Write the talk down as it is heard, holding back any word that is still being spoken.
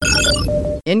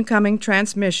Incoming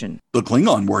transmission. The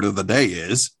Klingon word of the day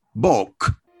is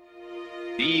bulk.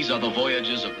 These are the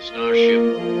voyages of the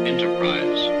starship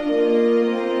Enterprise.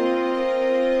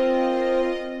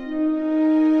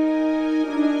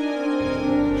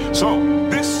 So,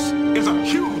 this is a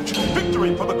huge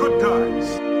victory for the good guys.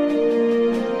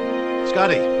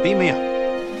 Scotty, beam me up.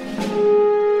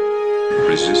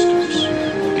 Resistance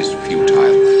is futile.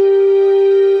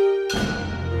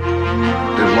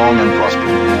 Live long and prosper.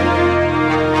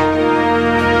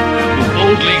 To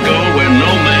boldly go where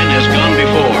no man has gone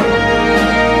before.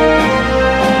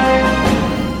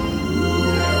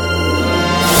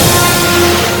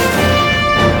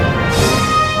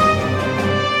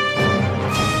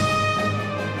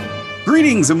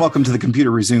 Greetings and welcome to the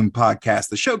Computer Resume podcast,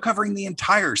 the show covering the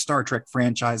entire Star Trek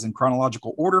franchise in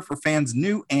chronological order for fans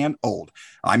new and old.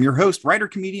 I'm your host,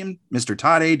 writer-comedian, Mr.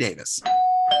 Todd A. Davis.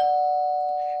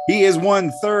 He is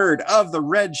 1/3 of the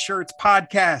Red Shirts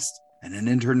podcast and an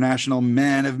international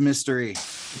man of mystery.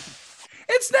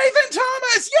 It's Nathan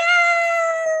Thomas!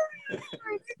 Yay!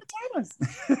 Nathan Thomas.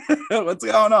 What's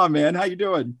going on, man? How you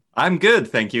doing? I'm good,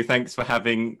 thank you. Thanks for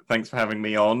having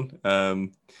me on.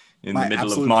 In the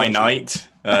middle of my pleasure. Night.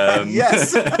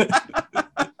 Yes.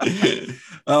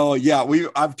 Oh yeah,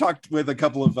 I've talked with a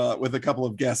couple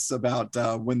of guests about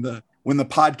when the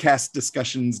podcast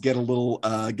discussions get a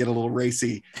little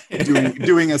racy,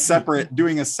 doing a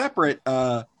separate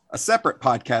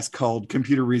podcast called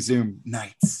Computer Resume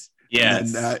Nights.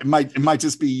 Yes. And it might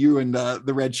just be you and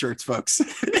the Red Shirts folks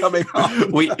coming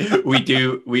on.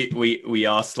 we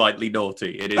are slightly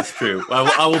naughty. It is true.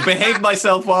 I will behave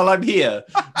myself while I'm here,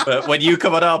 but when you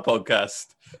come on our podcast,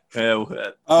 no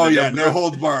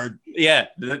holds barred. Yeah,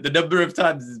 the number of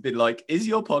times has been like, "Is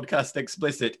your podcast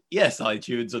explicit?" Yes,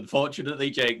 iTunes. Unfortunately,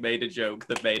 Jake made a joke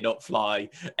that may not fly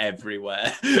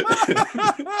everywhere.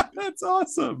 That's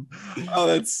awesome. Oh,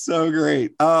 that's so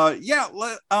great.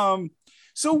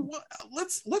 So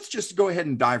let's just go ahead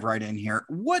and dive right in here.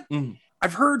 What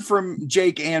I've heard from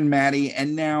Jake and Maddie,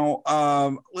 and now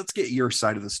let's get your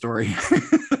side of the story.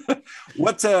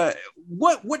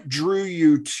 What drew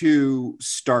you to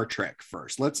Star Trek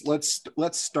first? Let's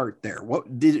start there.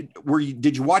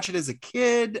 Did you watch it as a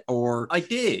kid or? I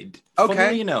did. Okay,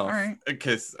 funnily enough, all right.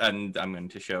 And I'm going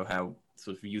to show how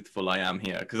sort of youthful I am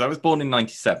here, because I was born in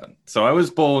 97, so I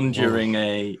was born during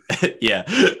a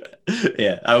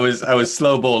I was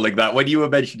slow-balling that. When you were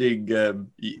mentioning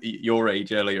your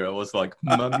age earlier, I was like,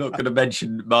 I'm not going to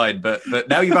mention mine, but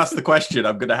now you've asked the question,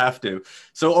 I'm going to have to.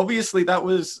 So obviously that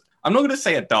was, I'm not going to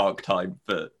say a dark time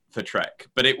for Trek,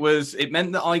 but it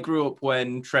meant that I grew up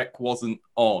when Trek wasn't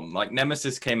on. Like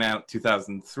Nemesis came out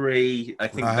 2003. I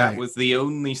think that was the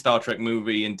only Star Trek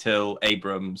movie until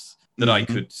Abrams that I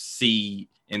could see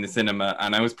in the cinema,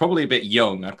 and I was probably a bit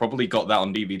young. I probably got that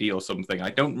on DVD or something. I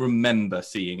don't remember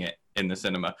seeing it in the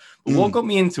cinema. But what got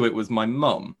me into it was my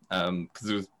mum, because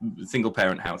it was a single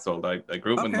parent household. I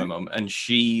grew up with my mum, and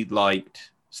she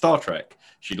liked Star Trek.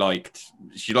 She liked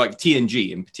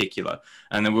TNG in particular,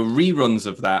 and there were reruns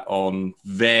of that on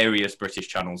various British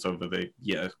channels over the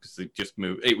years, because it just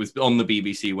moved. It was on the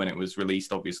BBC when it was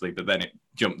released, obviously, but then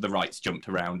the rights jumped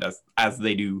around as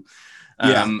they do.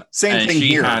 Same thing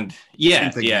here. And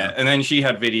then she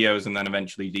had videos, and then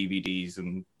eventually DVDs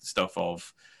and stuff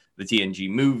of the TNG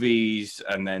movies,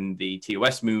 and then the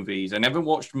TOS movies. I never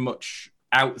watched much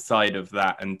outside of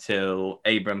that until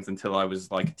Abrams, until I was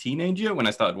like a teenager, when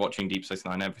I started watching Deep Space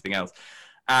Nine and everything else.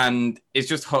 And it's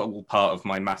just whole part of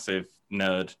my massive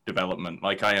nerd development.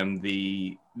 Like, I am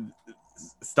the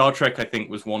Star Trek, I think,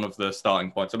 was one of the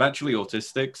starting points. I'm actually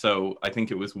autistic, so I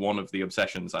think it was one of the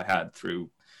obsessions I had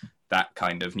through that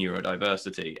kind of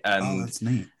neurodiversity. And that's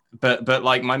neat. But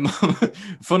like my mom,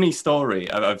 funny story,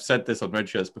 I've said this on Red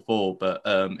Shirts before, but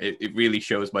it really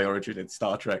shows my origin in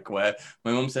Star Trek, where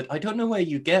my mom said, I don't know where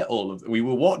you get all of, we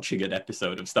were watching an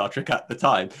episode of Star Trek at the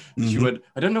time. She went,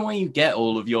 I don't know where you get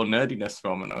all of your nerdiness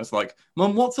from. And I was like,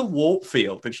 Mom, what's a warp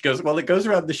field? And she goes, well, it goes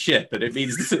around the ship, and it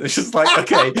means, it's just like,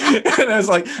 okay. And I was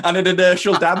like, and an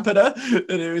inertial dampener.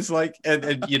 And it was like,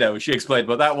 and you know, she explained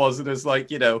what that was. And it was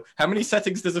like, you know, how many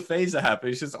settings does a phaser have?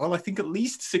 And she says, well, I think at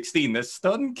least 16. There's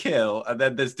stun, kill, and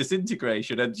then there's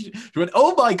disintegration. And she went,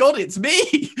 oh my God, it's me.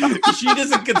 She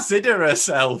doesn't consider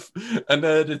herself a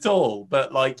nerd at all.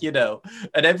 But like, you know,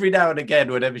 and every now and again,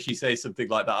 whenever she says something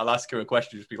like that, I'll ask her a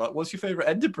question. She'll be like, what's your favorite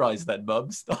Enterprise then, Mum?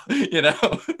 You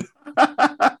know?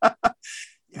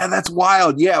 Yeah, that's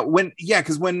wild. Yeah,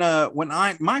 because when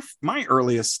my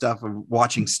earliest stuff of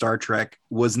watching Star Trek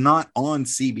was not on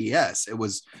CBS. It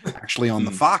was actually on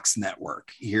the Fox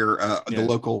network here, the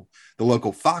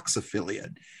local Fox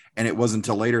affiliate. And it wasn't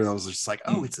until later that I was just like,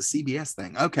 oh, it's a CBS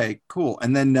thing. Okay, cool.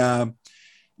 And then,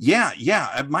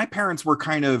 yeah. My parents were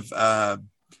kind of, I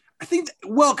think,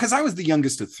 well, because I was the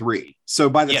youngest of three. So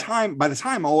by the time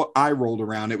I rolled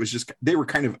around, it was just, they were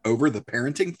kind of over the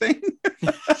parenting thing.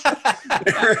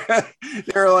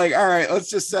 they were like, all right, let's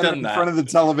just set him in front of the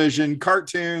television,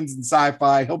 cartoons and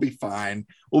sci-fi. He'll be fine.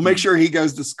 We'll make sure he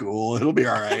goes to school. It'll be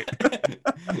all right.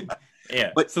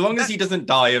 Yeah, but so long as he doesn't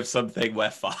die of something, we're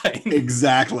fine.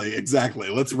 Exactly.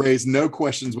 Let's raise no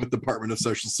questions with Department of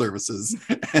Social Services,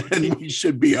 and we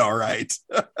should be all right.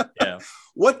 Yeah.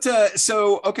 What?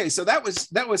 So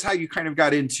that was how you kind of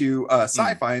got into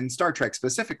sci-fi and Star Trek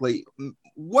specifically.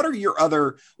 What are your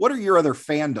other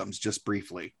fandoms? Just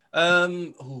briefly.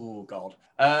 Oh God.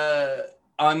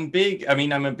 I'm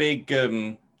a big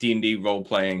D&D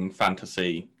role-playing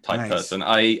fantasy type person.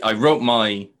 I wrote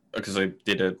my, because I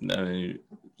did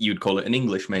you'd call it an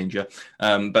English major,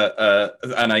 and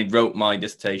I wrote my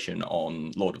dissertation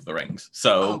on Lord of the Rings.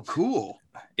 So cool.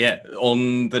 Yeah,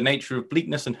 on the nature of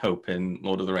bleakness and hope in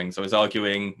Lord of the Rings. I was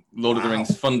arguing Lord of the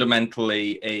Rings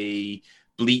fundamentally a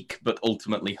bleak but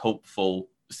ultimately hopeful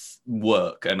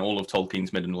work, and all of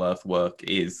Tolkien's Middle-earth work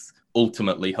is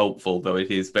ultimately hopeful, though it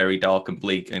is very dark and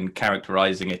bleak, and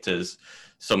characterizing it as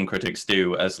some critics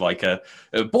do as like a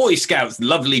Boy Scouts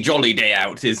lovely jolly day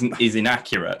out is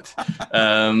inaccurate.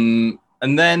 And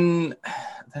then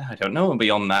I don't know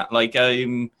beyond that. Like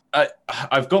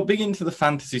I've got big into the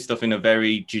fantasy stuff in a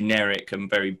very generic and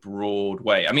very broad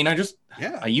way. I mean,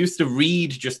 I used to read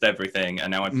just everything,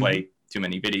 and now I play too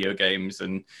many video games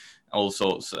and all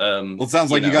sorts. Well, it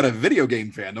sounds like you got a video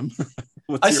game fandom.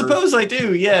 Suppose I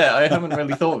do. Yeah, I haven't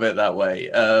really thought of it that way.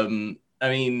 I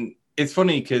mean, it's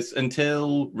funny because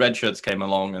until Red Shirts came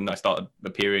along and I started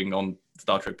appearing on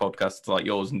Star Trek podcasts like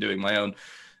yours and doing my own,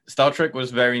 Star Trek was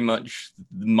very much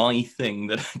my thing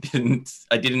that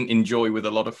I didn't enjoy with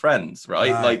a lot of friends,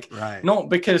 right? Not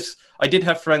because I did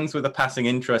have friends with a passing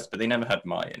interest, but they never had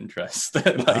my interest.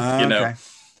 You know. Okay.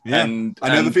 Yeah, and I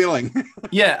know the feeling.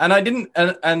 Yeah, and I didn't,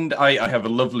 and I have a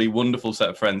lovely, wonderful set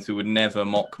of friends who would never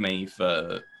mock me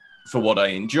for what I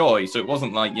enjoy. So it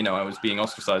wasn't like, you know, I was being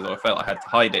ostracized or I felt I had to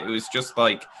hide it. It was just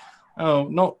like, oh,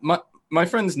 not my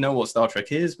friends know what Star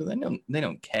Trek is, but they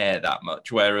don't care that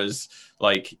much. Whereas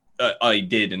like I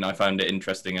did, and I found it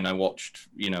interesting, and I watched,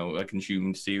 you know, a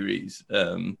consumed series.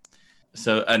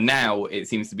 So, and now it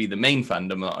seems to be the main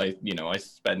fandom that I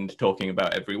spend talking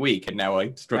about every week, and now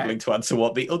I'm struggling to answer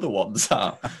what the other ones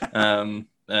are.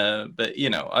 But you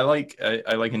know, I like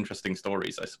interesting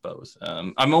stories, I suppose.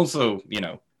 I'm also, you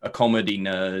know, a comedy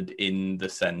nerd in the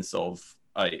sense of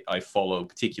I follow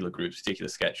particular groups, particular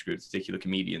sketch groups, particular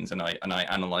comedians, and I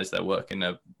analyze their work in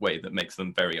a way that makes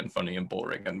them very unfunny and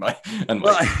boring. And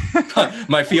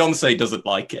my fiance doesn't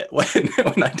like it when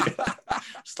I do that.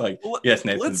 It's like, yes,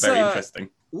 Nathan, very interesting.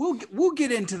 We'll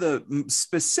get into the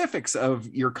specifics of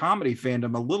your comedy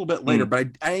fandom a little bit later, but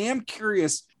I am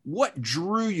curious, what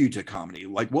drew you to comedy?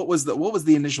 Like, what was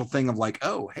the initial thing of like,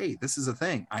 oh, hey, this is a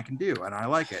thing I can do and I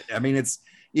like it. I mean, it's,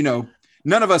 you know,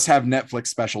 none of us have Netflix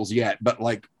specials yet, but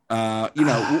like, you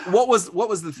know, what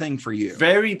was the thing for you?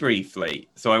 Very briefly.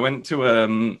 So I went to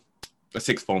a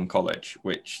sixth form college,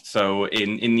 which, so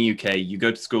in the UK, you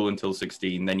go to school until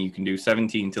 16, then you can do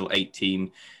 17 till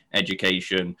 18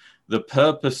 education. The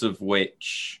purpose of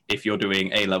which, if you're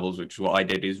doing A levels, which is what I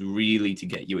did, is really to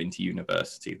get you into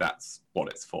university. That's what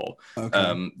it's for.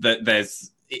 Okay.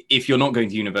 If you're not going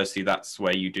to university, that's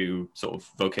where you do sort of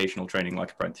vocational training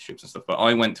like apprenticeships and stuff. But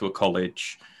I went to a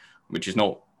college, which is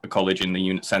not a college in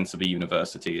the sense of a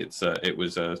university. It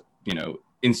was a, you know,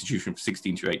 institution for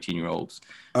 16 to 18-year-olds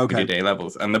who did A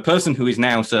levels. And the person who is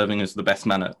now serving as the best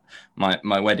man at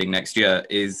my wedding next year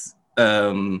is...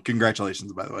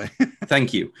 Congratulations, by the way.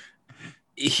 Thank you.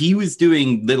 He was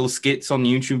doing little skits on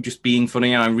YouTube, just being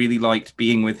funny, and I really liked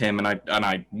being with him, and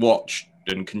I watched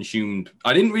and consumed.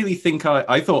 I didn't really think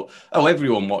I thought, oh,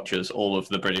 everyone watches all of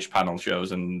the British panel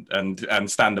shows and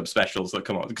stand-up specials that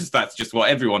come on, because that's just what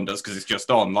everyone does, because it's just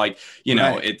on. Like, you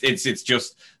know, it's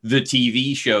just the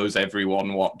TV shows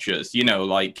everyone watches, you know,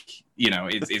 like, you know,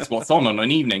 it's what's on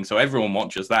an evening, so everyone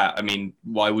watches that. I mean,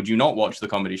 why would you not watch the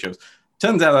comedy shows?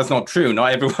 Turns out that's not true.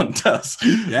 Not everyone does.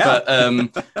 Yeah.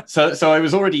 But so I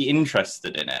was already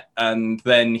interested in it, and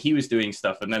then he was doing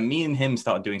stuff, and then me and him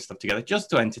started doing stuff together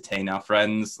just to entertain our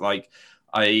friends. Like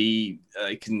I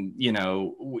can, you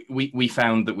know, we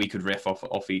found that we could riff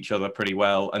off each other pretty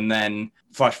well. And then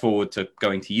flash forward to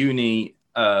going to uni.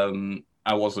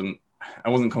 I wasn't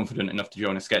confident enough to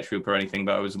join a sketch group or anything,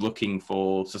 but I was looking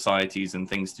for societies and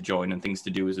things to join and things to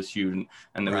do as a student.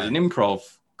 And there was an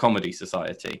improv comedy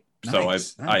society So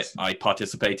Nice. I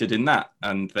participated in that,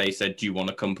 and they said, "Do you want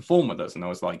to come perform with us?" And I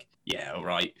was like, "Yeah, all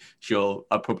right, sure.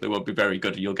 I probably won't be very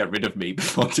good, and you'll get rid of me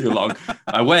before too long."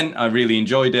 I went. I really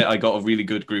enjoyed it. I got a really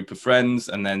good group of friends,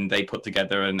 and then they put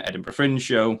together an Edinburgh Fringe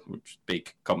show, which is a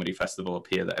big comedy festival up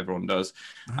here that everyone does.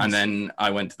 Nice. And then I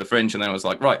went to the Fringe, and then I was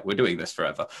like, "Right, we're doing this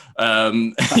forever,"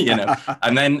 you know.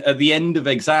 And then at the end of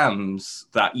exams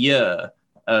that year.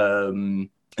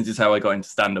 This is how I got into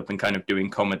stand-up and kind of doing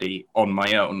comedy on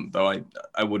my own, though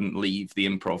I wouldn't leave the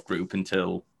improv group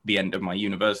until the end of my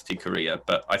university career.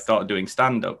 But I started doing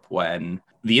stand-up when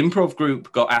the improv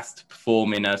group got asked to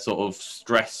perform in a sort of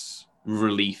stress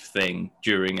relief thing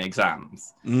during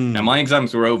exams. Now, my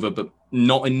exams were over, but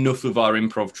not enough of our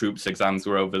improv troupe's exams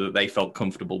were over that they felt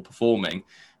comfortable performing.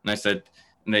 And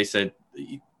they said,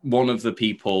 one of the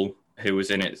people who was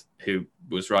in it, who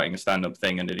was writing a stand-up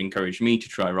thing and had encouraged me to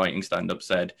try writing stand-up,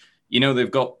 said,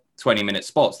 they've got 20-minute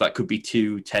spots. That could be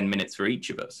 10 minutes for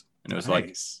each of us. And it was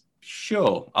like,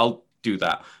 sure, I'll do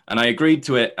that. And I agreed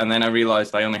to it. And then I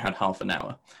realized I only had half an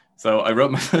hour. So I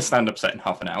wrote my first stand-up set in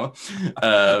half an hour.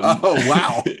 Oh,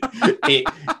 wow.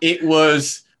 It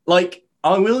was like,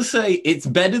 I will say it's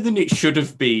better than it should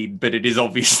have been, but it is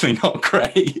obviously not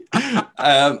great.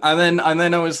 And then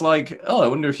I was like, oh, I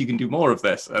wonder if you can do more of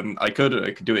this. And I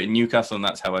could do it in Newcastle, and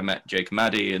that's how I met Jake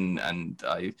Maddie. And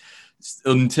I,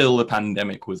 until the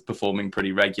pandemic, was performing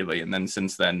pretty regularly. And then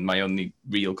since then, my only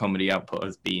real comedy output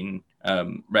has been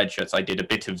Red Shirts. I did a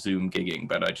bit of Zoom gigging,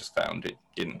 but I just found it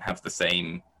didn't have the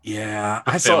same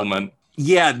fulfillment.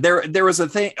 There was a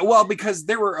thing. Well, because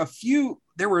there were a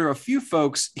few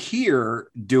folks here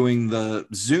doing the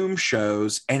Zoom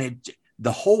shows, and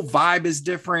the whole vibe is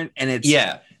different, and it's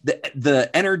the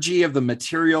energy of the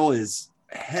material is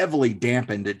heavily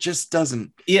dampened. It just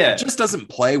doesn't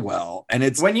play well. And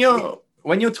it's when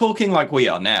you're talking like we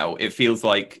are now, it feels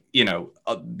like,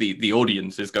 the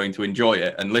audience is going to enjoy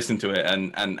it and listen to it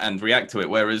and react to it.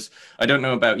 Whereas I don't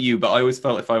know about you, but I always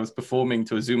felt if I was performing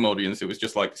to a Zoom audience, it was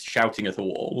just like shouting at a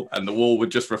wall, and the wall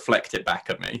would just reflect it back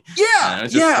at me.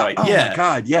 My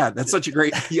God. Yeah. That's such a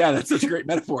great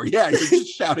metaphor. Yeah. You're just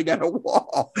shouting at a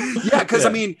wall. Yeah. Cause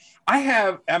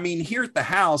here at the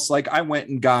house, like I went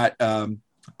and got a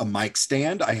mic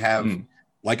stand. I have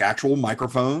like actual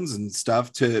microphones and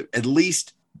stuff to at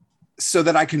least so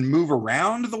that I can move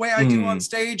around the way I do on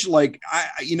stage. Like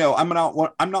I'm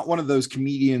not one of those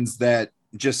comedians that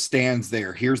just stands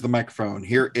there. Here's the microphone.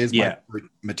 Here is my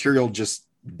material just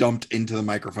dumped into the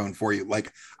microphone for you.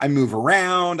 Like I move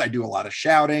around. I do a lot of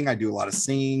shouting. I do a lot of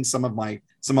singing. Some of my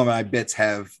bits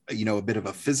have, a bit of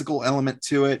a physical element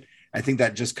to it. I think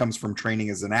that just comes from training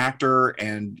as an actor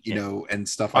and, and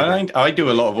stuff like that. I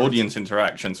do a lot of audience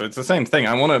interaction. So it's the same thing.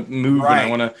 I want to move and I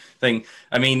want to think.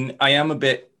 I mean, I am a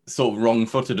bit sort of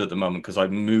wrong-footed at the moment because I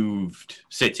moved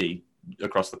city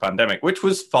across the pandemic, which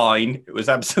was fine. It was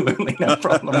absolutely no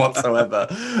problem whatsoever.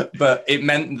 But it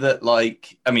meant that,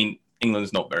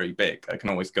 England's not very big. I can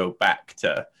always go back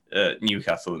to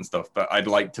Newcastle and stuff, but I'd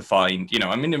like to find,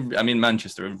 I'm in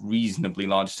Manchester, a reasonably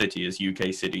large city as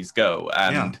UK cities go,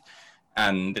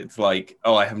 and it's like,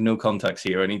 oh, I have no contacts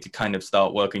here. I need to kind of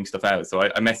start working stuff out. So I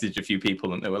messaged a few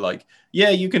people, and they were like,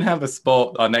 yeah, you can have a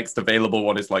spot. Our next available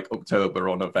one is like October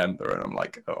or November, and I'm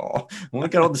like, oh, I want to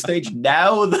get on the stage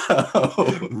now,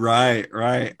 though. Right.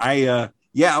 I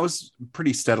was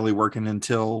pretty steadily working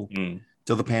until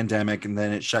the pandemic, and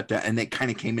then it shut down, and it kind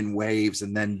of came in waves.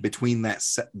 And then between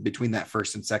that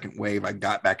first and second wave, I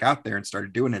got back out there and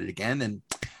started doing it again. And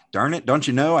darn it, don't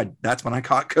you know, that's when I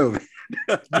caught COVID.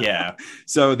 Yeah.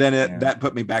 So then that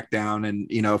put me back down,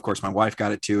 and of course my wife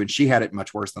got it too, and she had it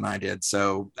much worse than I did.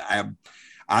 So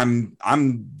I'm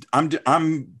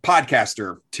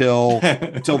podcaster till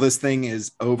this thing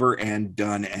is over and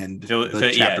done, and till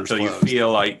you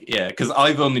feel like because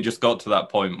I've only just got to that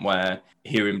point where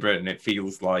here in Britain it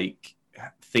feels like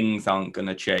things aren't going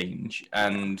to change,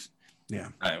 and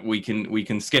we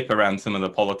can skip around some of the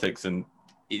politics and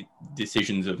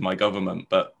decisions of my government,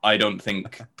 but I don't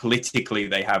think politically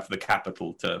they have the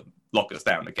capital to lock us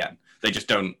down again. They just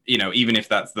don't, even if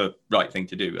that's the right thing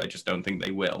to do, I just don't think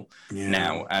they will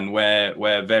now. And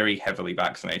we're very heavily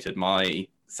vaccinated. My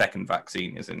second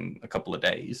vaccine is in a couple of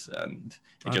days, and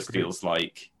it feels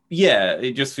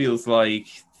like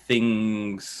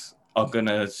things are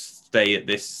gonna stay at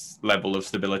this level of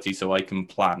stability so I can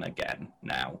plan again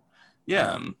now.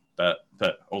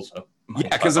 But also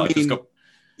because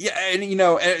and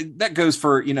that goes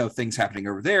for things happening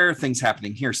over there, things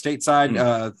happening here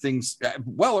stateside, things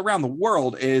well around the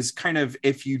world, is kind of,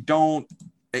 if you don't,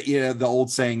 the old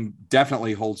saying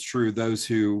definitely holds true: those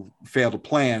who fail to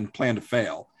plan to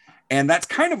fail. And that's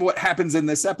kind of what happens in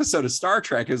this episode of Star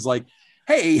Trek is like,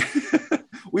 hey,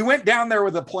 we went down there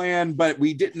with a plan, but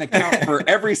we didn't account for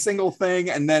every single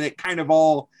thing. And then it kind of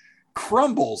all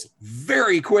crumbles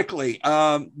very quickly.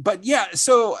 But yeah,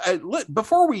 so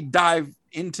before we dive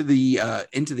into the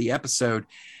episode,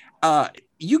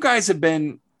 you guys have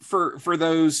been, for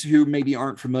those who maybe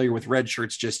aren't familiar with Red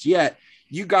Shirts just yet,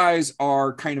 you guys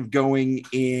are kind of going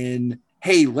in,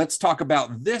 hey, let's talk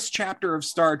about this chapter of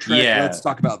Star Trek. Yeah. Let's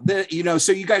talk about this,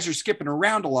 so you guys are skipping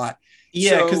around a lot.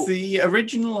 Yeah, because the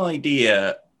original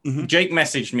idea, Jake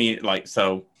messaged me,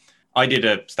 so I did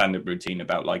a standard routine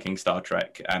about liking Star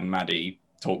Trek, and Maddie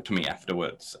talked to me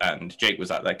afterwards, and Jake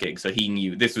was at that gig, so he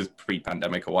knew, this was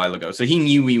pre-pandemic a while ago, so he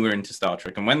knew we were into Star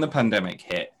Trek, and when the pandemic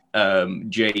hit,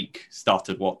 Jake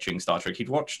started watching Star Trek. He'd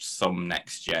watched some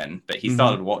Next Gen, but he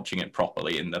started watching it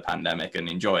properly in the pandemic and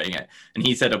enjoying it, and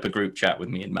he set up a group chat with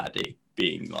me and Maddie,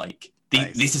 being like,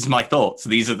 Nice. This is my thoughts.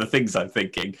 These are the things I'm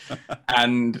thinking.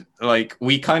 And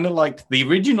we kind of liked the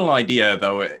original idea,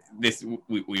 though.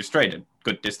 We strayed a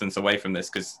good distance away from this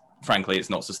because, frankly, it's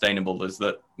not sustainable. Is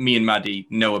that me and Maddie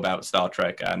know about Star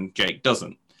Trek and Jake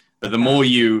doesn't. But the more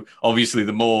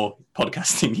the more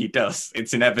podcasting he does,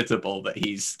 it's inevitable that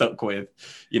he's stuck with,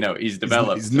 he's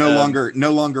developed. He's no longer a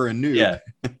noob. Yeah,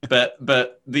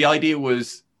 but the idea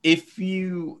was if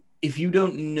you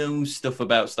don't know stuff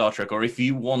about Star Trek, or if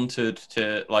you wanted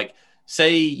to,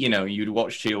 say, you'd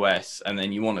watch TOS and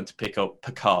then you wanted to pick up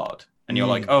Picard, and you're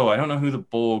like, oh, I don't know who the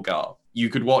Borg are. You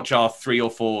could watch our 3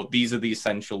 or 4. These are the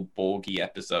essential Borgy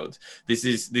episodes. This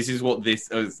is what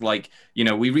this is like.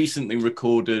 We recently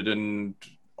recorded, and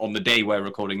on the day we're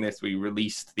recording this, we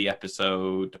released the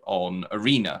episode on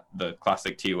Arena, the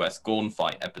classic TOS Gorn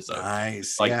fight episode.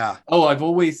 Nice. Oh, I've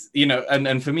always,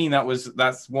 and for me,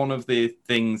 that's one of the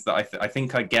things that I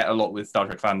think I get a lot with Star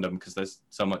Trek fandom, because there's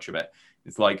so much of it.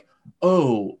 It's like,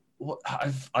 oh,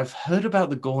 I've heard about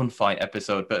the Gorn fight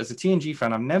episode, but as a TNG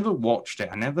fan, I've never watched it.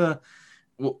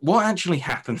 What actually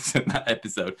happens in that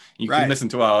episode? You can listen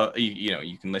to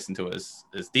you can listen to us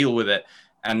deal with it.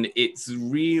 And it's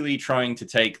really trying to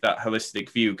take that holistic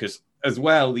view, because as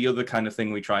well, the other kind of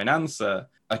thing we try and answer,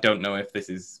 I don't know if this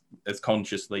is as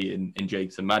consciously in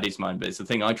Jake's and Maddie's mind, but it's the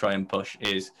thing I try and push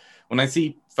is when I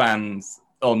see fans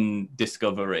on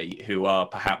Discovery who are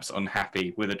perhaps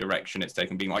unhappy with the direction it's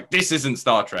taken, being like, this isn't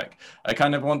Star Trek. I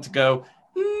kind of want to go,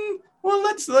 well,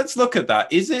 let's look at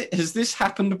that. Has this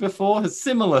happened before? Has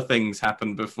similar things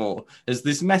happened before? Has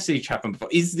this message happened before?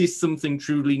 Is this something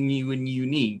truly new and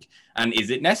unique? And is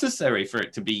it necessary for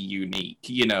it to be unique?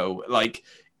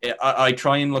 I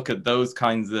try and look at those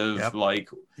kinds of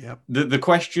the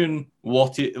question,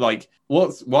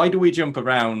 why do we jump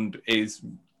around is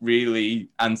really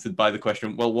answered by the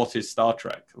question, well, what is Star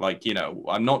Trek?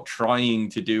 I'm not trying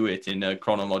to do it in a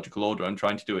chronological order. I'm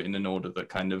trying to do it in an order that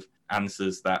kind of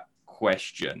answers that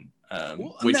question,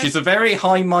 which is a very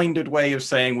high-minded way of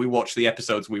saying we watch the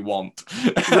episodes we want.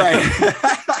 Right.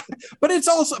 But it's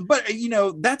also,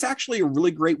 that's actually a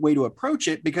really great way to approach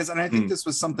it, because, and I think this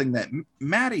was something that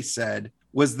Maddie said,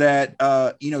 was that,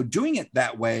 doing it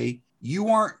that way, you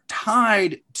aren't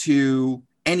tied to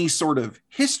any sort of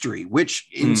history, which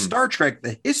in Star Trek,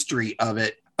 the history of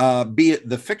it, be it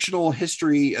the fictional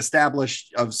history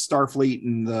established of Starfleet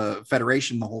and the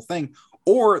Federation, the whole thing,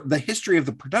 or the history of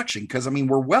the production. Because,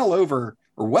 we're well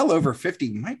over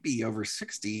 50, might be over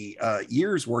 60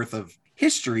 years worth of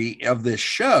history of this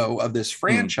show, of this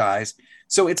franchise.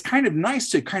 So it's kind of nice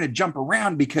to kind of jump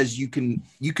around, because you can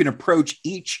approach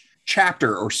each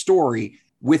chapter or story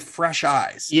with fresh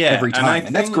eyes every time.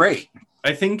 And that's great.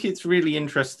 I think it's really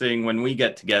interesting when we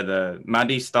get together.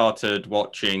 Maddie started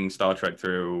watching Star Trek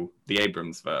through the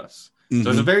Abrams verse. So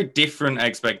it's a very different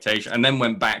expectation, and then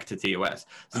went back to TOS.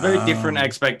 It's a very different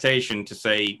expectation to,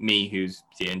 say, me, who's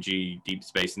TNG, Deep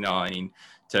Space Nine,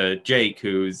 to Jake,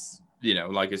 who's,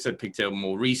 like I said, picked it up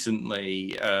more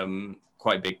recently,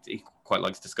 quite big, he quite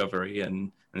likes Discovery,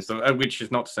 and so, which is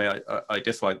not to say I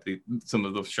dislike some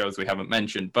of the shows we haven't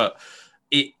mentioned, but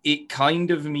it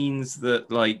kind of means that,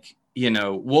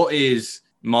 what is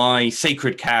my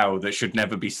sacred cow that should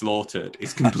never be slaughtered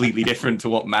is completely different to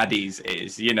what Maddie's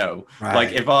is,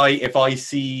 Right. If I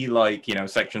see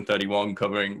Section 31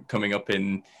 coming up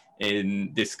in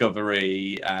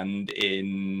Discovery and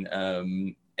in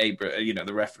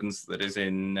the reference that is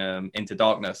in Into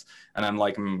Darkness, and I'm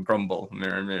like, grumble.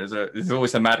 There's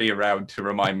always a Maddie around to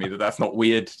remind me that that's not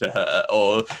weird to her,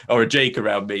 or a Jake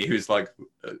around me who's like,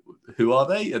 who are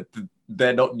they?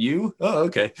 They're not you? Oh,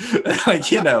 okay.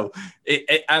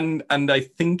 And I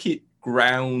think it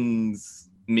grounds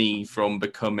me from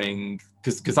becoming,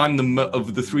 because I'm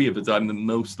of the three of us, I'm the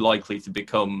most likely to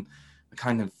become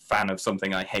kind of fan of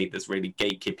something I hate that's really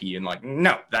gatekeepy and like,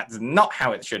 no, that's not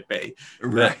how it should be.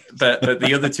 Right. But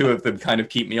the other two of them kind of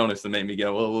keep me honest and make me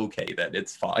go, well, okay, then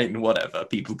it's fine, whatever.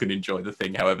 People can enjoy the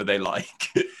thing however they like.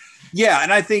 Yeah,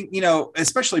 and I think, you know,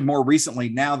 especially more recently,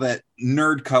 now that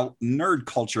nerd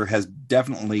culture has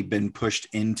definitely been pushed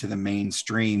into the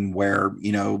mainstream, where,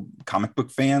 you know, comic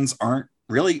book fans aren't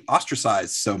really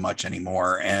ostracized so much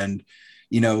anymore, and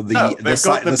you know, the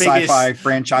sci-fi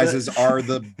franchises are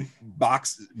the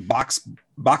box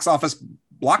office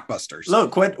blockbusters.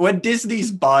 Look, when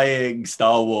Disney's buying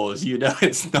Star Wars, you know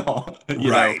it's not,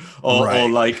 you know, or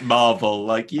like Marvel,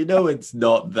 like, you know, it's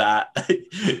not that.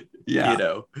 Yeah. You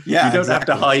know, yeah, you don't have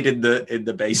to hide in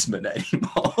the basement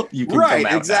anymore. You can right,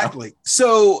 come out exactly. now.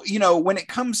 So, you know, when it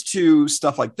comes to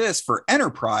stuff like this for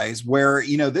Enterprise, where,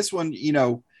 you know, this one, you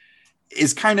know,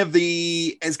 is kind of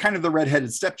the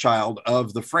redheaded stepchild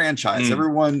of the franchise.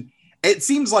 Everyone, it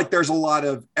seems like there's a lot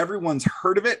of, everyone's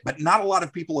heard of it, but not a lot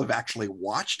of people have actually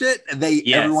watched it.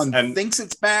 Everyone thinks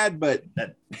it's bad, but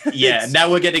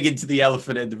now we're getting into the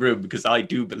elephant in the room, because I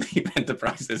do believe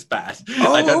Enterprise is bad.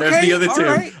 Oh, I don't know if the other two.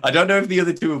 Right. I don't know if the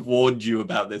other two have warned you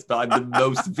about this, but I'm the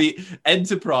most.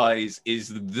 Enterprise is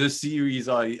the series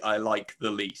I like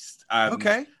the least.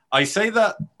 Okay. I say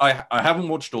that I haven't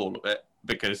watched all of it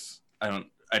because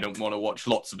I don't want to watch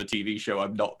lots of a TV show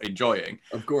I'm not enjoying.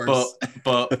 Of course.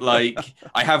 But like,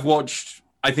 I have watched,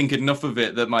 I think, enough of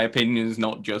it that my opinion is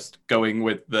not just going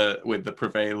with the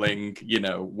prevailing, you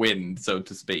know, wind, so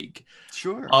to speak.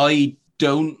 Sure. I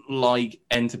don't like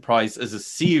Enterprise as a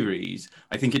series.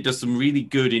 I think it does some really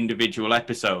good individual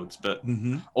episodes, but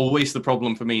always the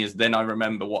problem for me is then I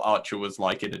remember what Archer was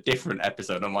like in a different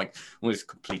episode. I'm like, well, it's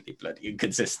completely bloody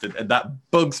inconsistent, and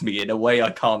that bugs me in a way I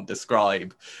can't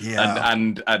describe. Yeah.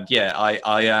 And yeah,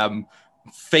 I am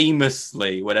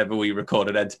famously, whenever we record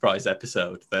an Enterprise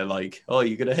episode, they're like, oh,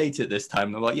 you're gonna hate it this time.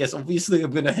 And I'm like, yes, obviously I'm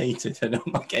gonna hate it. I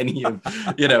don't like any of,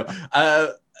 you know.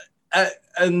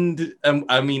 And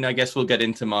I mean, I guess we'll get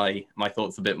into my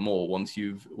thoughts a bit more once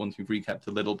you've recapped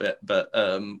a little bit. But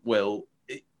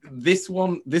this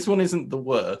one isn't the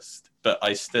worst, but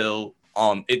I still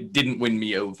it didn't win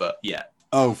me over yet.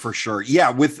 Oh, for sure. Yeah,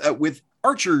 with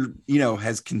Archer, you know,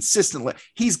 has consistently,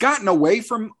 he's gotten away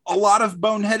from a lot of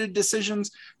boneheaded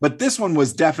decisions, but this one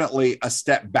was definitely a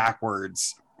step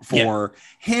backwards for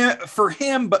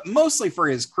him, but mostly for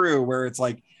his crew, where it's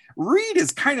like, Reed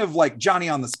is kind of like Johnny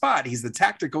on the spot. He's the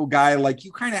tactical guy. Like,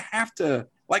 you kind of have to,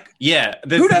 like,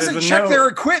 who doesn't check their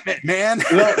equipment, man?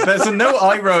 Look, there's a note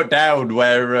I wrote down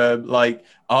where like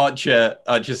Archer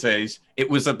says it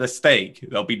was a mistake.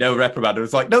 There'll be no reprimand. It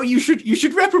was like, no, you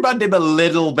should reprimand him a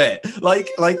little bit. Like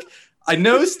I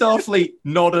know Starfleet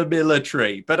not a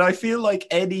military, but I feel like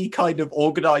any kind of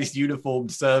organized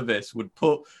uniformed service would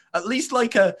put at least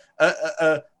like a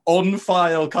on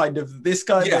file kind of, this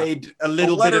guy made a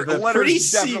little bit of a pretty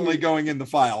definitely going in the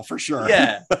file for sure.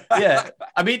 Yeah.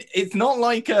 I mean, it's not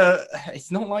like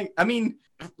I mean,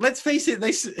 let's face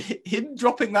it, him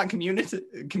dropping that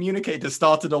communicator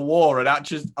started a war, and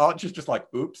Archer's just like,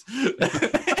 oops.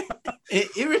 It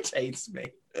irritates me.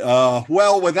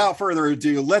 Well, without further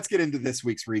ado, let's get into this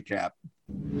week's recap.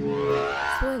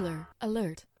 Spoiler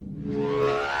alert.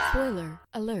 Spoiler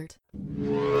alert.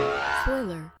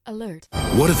 Spoiler alert.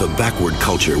 What if a backward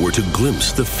culture were to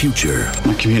glimpse the future?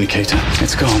 My communicator,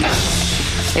 it's gone.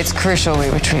 It's crucial we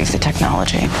retrieve the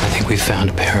technology. I think we found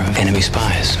a pair of enemy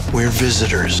spies. We're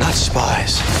visitors, not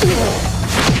spies.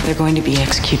 They're going to be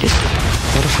executed.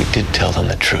 What if we did tell them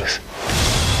the truth?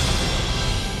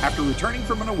 After returning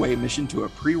from an away mission to a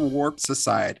pre-warp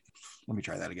society, let me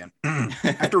try that again.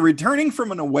 After returning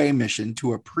from an away mission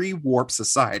to a pre-warp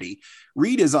society,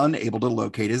 Reed is unable to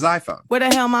locate his iPhone. Where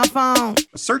the hell my phone?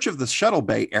 A search of the Shuttle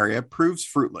Bay area proves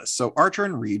fruitless, so Archer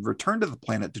and Reed return to the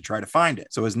planet to try to find it,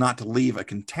 so as not to leave a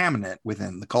contaminant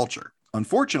within the culture.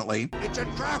 Unfortunately, it's a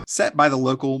trap set by the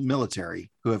local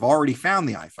military, who have already found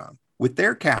the iPhone. With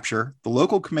their capture, the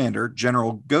local commander,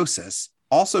 General Gosis,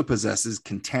 also possesses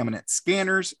contaminant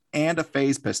scanners and a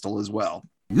phase pistol as well.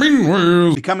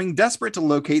 Meanwhile, Becoming desperate to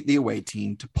locate the away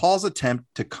team, T'Pol's attempt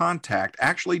to contact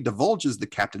actually divulges the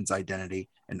captain's identity,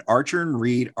 and Archer and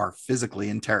Reed are physically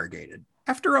interrogated.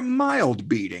 After a mild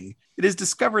beating, it is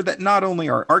discovered that not only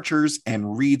are Archer's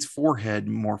and Reed's forehead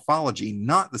morphology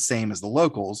not the same as the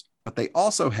locals, but they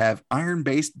also have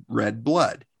iron-based red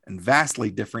blood and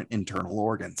vastly different internal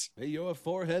organs. May your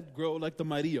forehead grow like the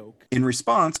mighty oak. In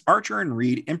response, Archer and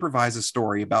Reed improvise a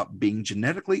story about being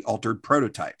genetically altered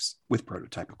prototypes with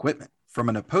prototype equipment from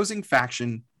an opposing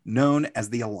faction known as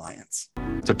the Alliance.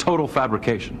 It's a total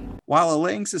fabrication. While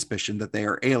allaying suspicion that they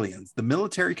are aliens, the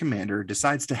military commander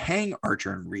decides to hang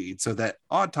Archer and Reed so that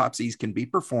autopsies can be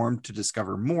performed to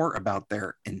discover more about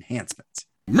their enhancements.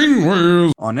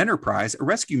 Meanwhile, on Enterprise, a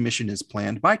rescue mission is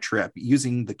planned by Trip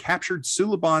using the captured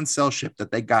Suliban cell ship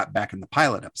that they got back in the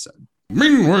pilot episode.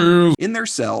 Meanwhile, in their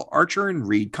cell, Archer and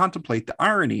Reed contemplate the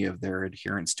irony of their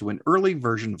adherence to an early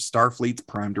version of Starfleet's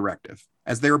Prime Directive.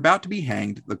 As they're about to be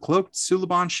hanged, the cloaked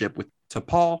Suliban ship with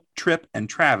T'Pol, Trip, and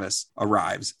Travis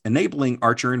arrives, enabling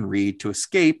Archer and Reed to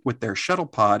escape with their shuttle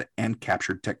pod and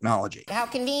captured technology. How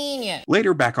convenient.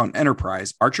 Later back on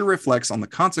Enterprise, Archer reflects on the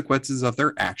consequences of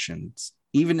their actions,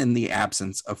 even in the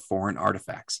absence of foreign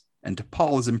artifacts. And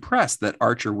T'Pol is impressed that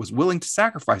Archer was willing to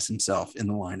sacrifice himself in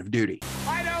the line of duty.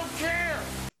 I don't care.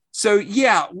 So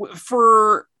yeah,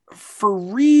 for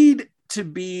Reed to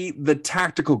be the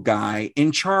tactical guy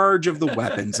in charge of the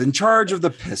weapons, in charge of the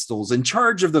pistols, in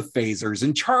charge of the phasers,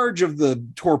 in charge of the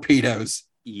torpedoes.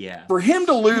 Yeah. For him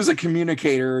to lose a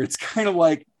communicator, it's kind of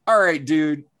like, all right,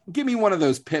 dude, give me one of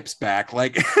those pips back.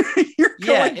 Like you're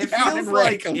going it down feels in like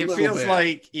rank a it little feels bit.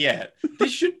 like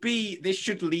this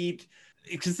should lead,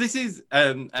 because this is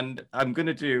and I'm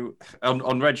gonna do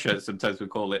on Red Shirt, sometimes we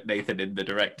call it Nathan in the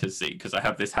director's seat, because I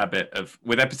have this habit of,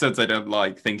 with episodes I don't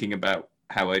like, thinking about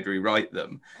how I'd rewrite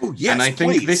them. Oh yes, and I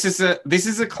think please. this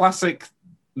is a classic.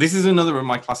 This is another of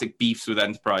my classic beefs with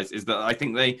Enterprise, is that I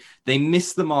think they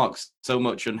miss the mark so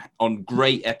much on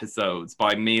great episodes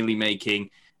by merely making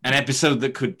an episode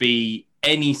that could be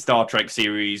any Star Trek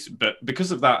series, but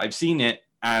because of that, I've seen it,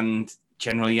 and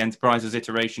generally Enterprise's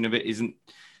iteration of it isn't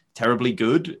terribly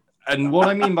good. And what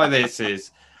I mean by this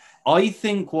is, I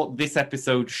think what this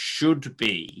episode should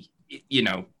be,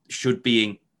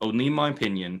 only in my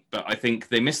opinion, but I think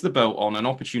they missed the boat on an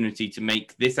opportunity to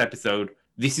make this episode,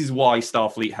 this is why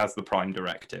Starfleet has the Prime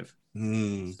Directive.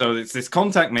 So it's this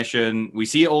contact mission, we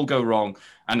see it all go wrong,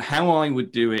 and how I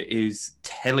would do it is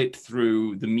tell it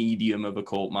through the medium of a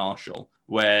court-martial,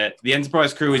 where the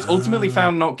Enterprise crew is ultimately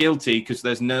found not guilty because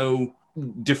there's no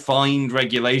defined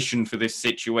regulation for this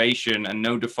situation, and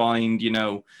no defined,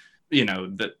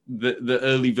 that the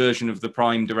early version of the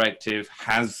Prime Directive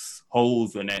has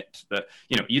holes in it that,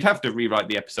 you'd have to rewrite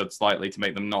the episode slightly to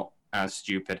make them not as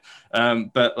stupid.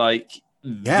 But like,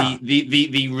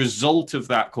 the result of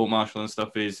that court-martial and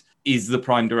stuff is the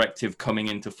Prime Directive coming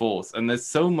into force. And there's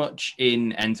so much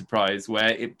in Enterprise where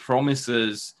it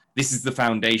promises this is the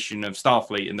foundation of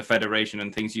Starfleet and the Federation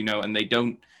and things, and they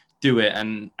don't do it.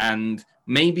 And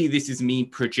maybe this is me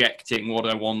projecting what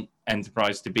I want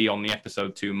Enterprise to be on the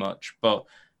episode too much. But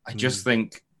I just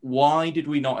think, why did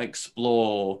we not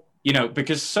explore,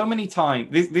 because so many times,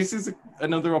 this is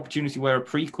another opportunity where a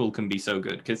prequel can be so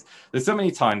good, because there's so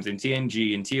many times in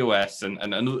TNG and TOS and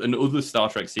other Star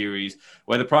Trek series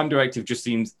where the Prime Directive just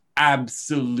seems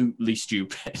absolutely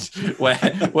stupid,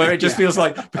 where it just feels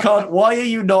like, Picard, why are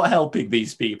you not helping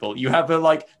these people? You have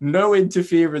a no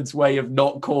interference way of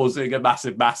not causing a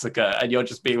massive massacre, and you're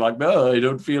just being like, no, I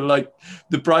don't feel like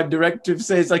the Prime Directive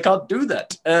says I can't do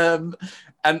that.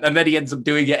 And then he ends up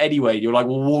doing it anyway. You're like,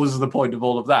 well, what was the point of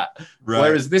all of that? Right.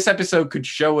 Whereas this episode could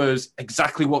show us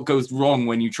exactly what goes wrong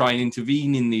when you try and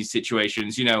intervene in these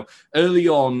situations. Early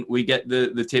on, we get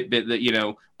the tidbit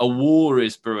that, a war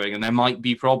is brewing and there might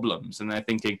be problems. And they're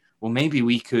thinking, well, maybe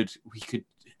we could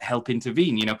help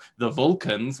intervene. The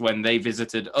Vulcans, when they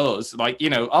visited us,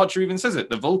 Archer even says it,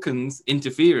 the Vulcans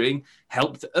interfering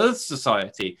helped Earth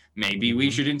society. Maybe we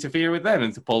should interfere with them.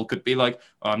 And T'Pol could be like,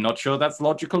 I'm not sure that's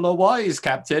logical or wise,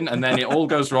 Captain. And then it all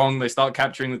goes wrong. They start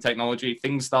capturing the technology.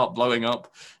 Things start blowing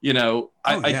up.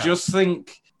 I just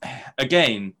think,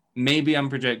 again, maybe I'm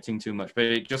projecting too much, but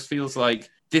it just feels like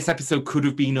this episode could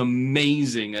have been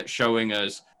amazing at showing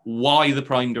us why the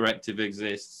Prime Directive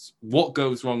exists, what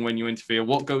goes wrong when you interfere,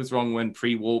 what goes wrong when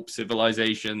pre-warp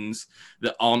civilizations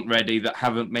that aren't ready, that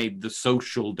haven't made the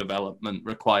social development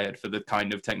required for the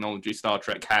kind of technology Star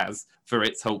Trek has for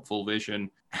its hopeful vision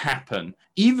happen.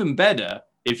 Even better,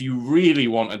 if you really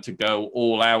wanted to go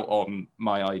all out on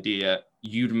my idea,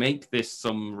 you'd make this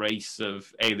some race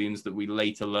of aliens that we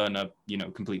later learn are,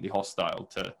 completely hostile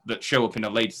that show up in a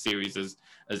later series as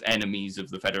enemies of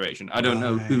the Federation. I don't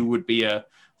know who would be a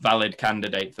valid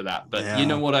candidate for that, but you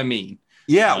know what I mean?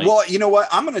 Yeah. Well, you know what?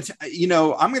 I'm going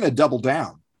to double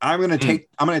down. I'm going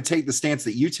to take the stance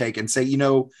that you take and say,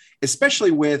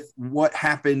 especially with what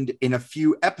happened in a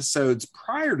few episodes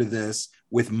prior to this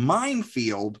with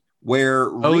Minefield, where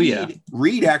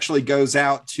Reed actually goes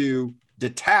out to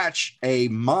detach a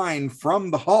mine from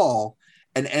the hull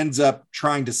and ends up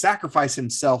trying to sacrifice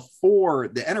himself for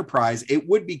the Enterprise. It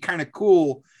would be kind of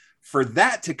cool for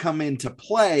that to come into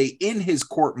play in his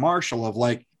court martial of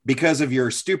like, because of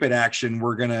your stupid action,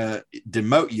 we're going to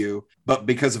demote you, but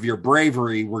because of your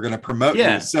bravery, we're going to promote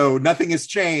you. So nothing has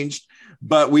changed,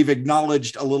 but we've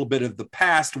acknowledged a little bit of the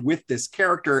past with this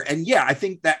character. And yeah, I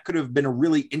think that could have been a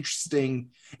really interesting,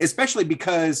 especially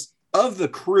because of the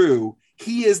crew.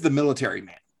 He is the military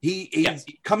man. He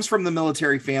comes from the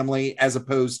military family, as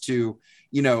opposed to,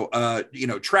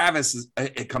 Travis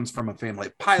it comes from a family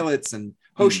of pilots, and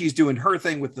Hoshi's doing her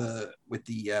thing with the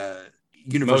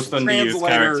universal most underused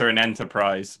character in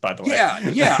Enterprise, by the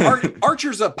way.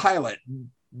 Archer's a pilot.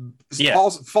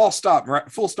 Full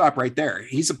stop right there.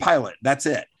 He's a pilot. That's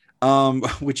it.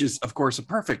 Which is, of course, a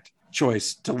perfect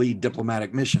choice to lead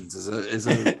diplomatic missions. This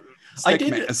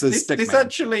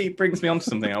actually brings me on to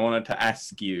something I wanted to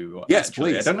ask you. Yes,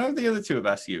 actually. please. I don't know if the other two have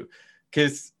asked you,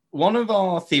 because one of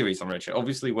our theories on Richard,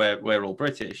 obviously we're all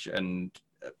British and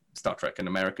Star Trek, an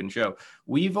American show.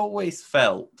 We've always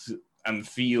felt, and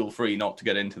feel free not to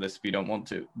get into this if you don't want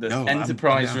to, that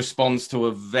Enterprise responds to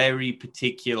a very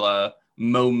particular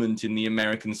moment in the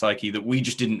American psyche that we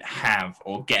just didn't have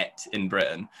or get in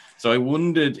Britain. So I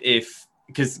wondered if,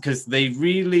 because they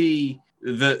really,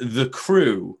 the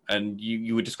crew, and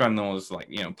you would describe them as like,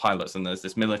 pilots, and there's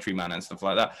this military man and stuff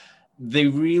like that, they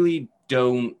really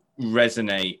don't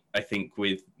resonate, I think,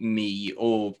 with me,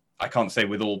 or I can't say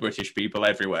with all British people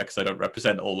everywhere because I don't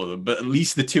represent all of them, but at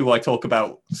least the two I talk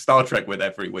about Star Trek with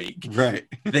every week. Right.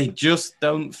 They just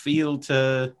don't feel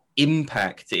to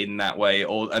impact in that way,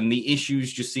 and the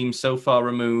issues just seem so far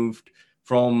removed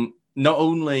from not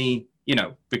only,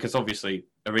 because obviously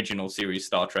original series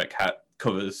Star Trek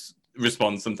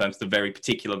responds sometimes to very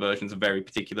particular versions of very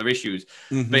particular issues,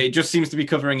 but it just seems to be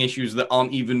covering issues that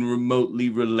aren't even remotely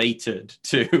related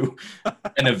to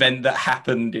an event that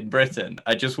happened in Britain.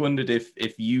 I just wondered if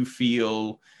you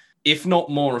feel, if not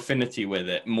more affinity with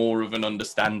it, more of an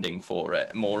understanding for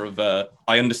it, more of a,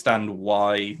 I understand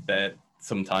why that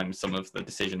sometimes some of the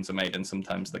decisions are made and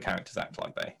sometimes the characters act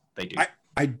like they do.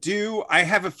 I do. I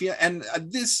have a feel, and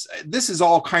this is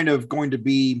all kind of going to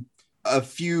be a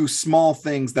few small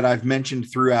things that I've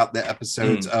mentioned throughout the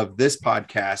episodes of this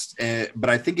podcast, but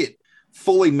I think it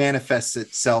fully manifests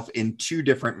itself in two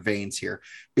different veins here,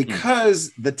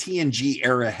 because the TNG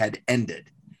era had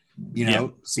ended.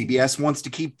 CBS wants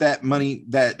to keep that money,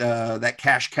 that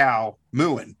cash cow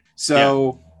mooing.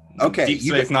 So, okay. Deep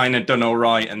Space Nine had done all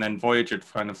right, and then Voyager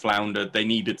kind of floundered. They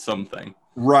needed something.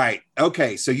 Right.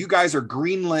 Okay. So you guys are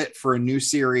greenlit for a new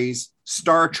series,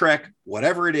 Star Trek,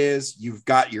 whatever it is. You've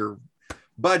got your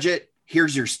budget.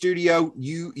 Here's your studio.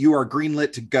 You are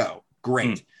greenlit to go.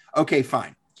 Great. Okay,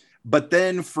 fine. But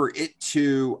then for it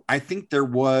to, I think there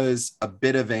was a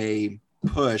bit of a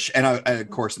push, and of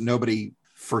course nobody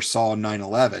foresaw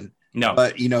 9/11. No.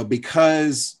 But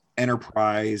because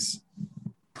Enterprise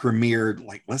premiered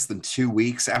like less than 2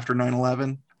 weeks after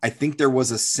 9/11, I think there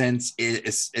was a sense,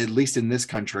 at least in this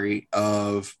country,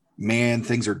 of, man,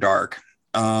 things are dark.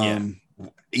 And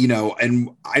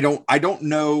I don't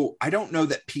know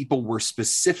that people were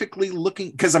specifically looking,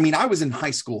 because I was in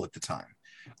high school at the time.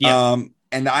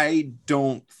 And I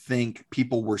don't think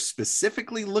people were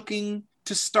specifically looking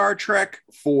to Star Trek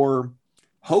for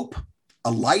hope, a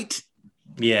light,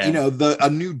 a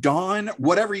new dawn,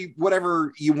 whatever you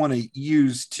want to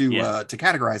use to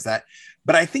categorize that.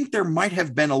 But I think there might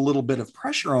have been a little bit of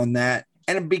pressure on that.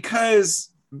 And because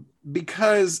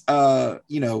Archer,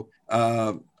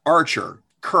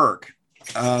 Kirk,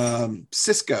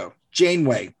 Sisko,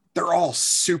 Janeway, they're all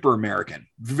super American,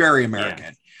 very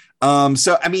American.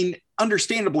 So,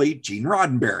 understandably, Gene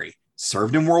Roddenberry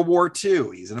served in World War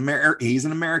II. He's an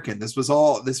American. This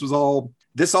all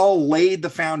laid the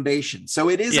foundation. So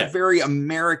it is a very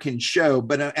American show,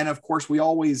 and of course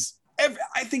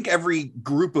I think every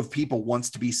group of people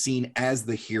wants to be seen as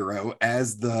the hero,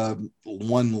 as the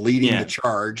one leading the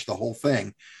charge, the whole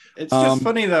thing. It's just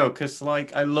funny though, because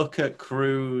I look at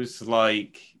crews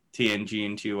like TNG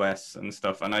and TOS and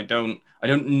stuff, and I don't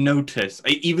notice,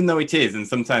 even though it is, and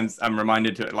sometimes I'm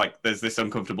reminded to there's this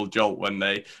uncomfortable jolt when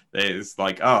there's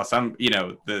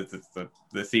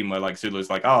the theme where Sulu's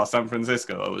San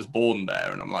Francisco, I was born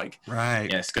there, and I'm like, right,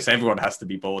 yes, because everyone has to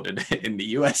be born in the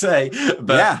USA,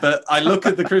 but I look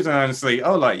at the crews and honestly,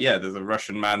 there's a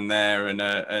Russian man there and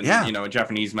a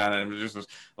Japanese man, and just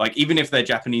even if they're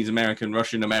Japanese American,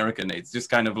 Russian American, it's just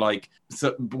kind of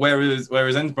whereas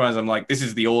Enterprise, I'm like, this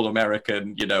is the all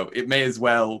American, it may as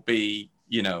well be,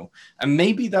 and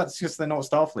maybe that's because they're not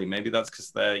Starfleet. Maybe that's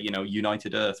because they're,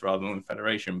 United Earth rather than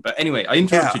Federation. But anyway, I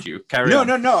interrupted you. Carry on.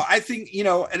 No. I think,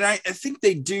 and I think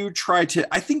they do try to,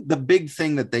 I think the big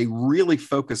thing that they really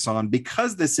focus on,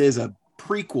 because this is a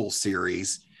prequel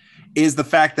series, is the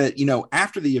fact that,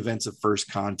 after the events of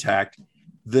First Contact,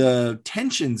 the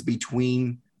tensions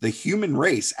between the human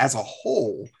race as a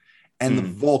whole and the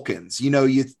Vulcans, you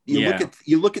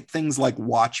look at things like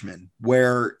Watchmen,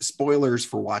 where, spoilers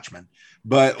for Watchmen,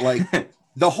 but like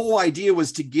the whole idea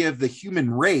was to give the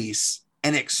human race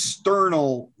an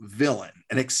external villain,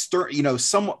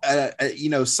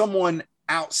 someone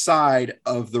outside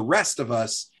of the rest of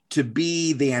us to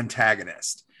be the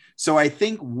antagonist. So I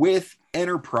think with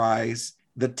Enterprise,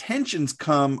 a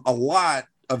lot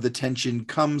of the tension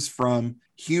comes from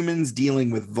humans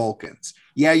dealing with Vulcans.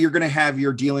 Yeah, you're going to have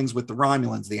your dealings with the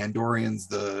Romulans, the Andorians,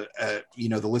 the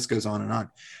list goes on and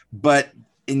on. But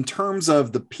in terms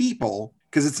of the people,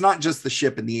 because it's not just the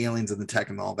ship and the aliens and the tech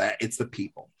and all that, it's the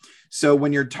people. So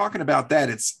when you're talking about that,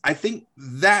 I think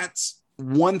that's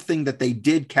one thing that they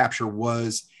did capture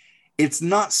was it's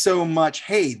not so much,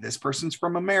 hey, this person's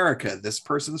from America, this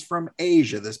person's from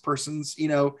Asia, this person's,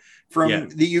 from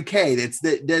the UK. It's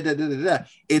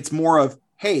It's more of,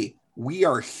 hey, we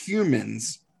are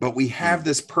humans, but we have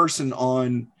this person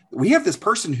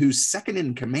who's second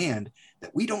in command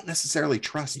that we don't necessarily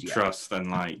trust yet.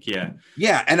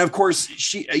 Yeah. And of course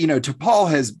she, T'Pol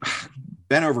has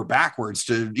bent over backwards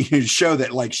to show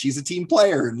that like she's a team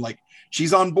player and like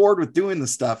she's on board with doing the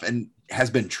stuff and has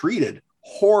been treated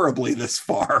horribly this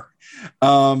far.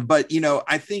 But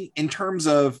I think in terms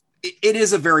of it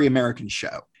is a very American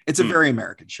show. It's a very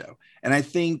American show. And I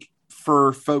think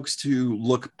for folks to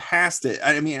look past it,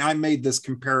 I mean, I made this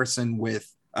comparison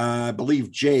with, I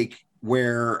believe Jake,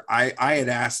 where I had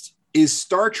asked, is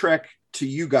Star Trek to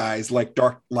you guys like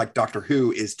Doctor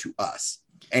Who is to us?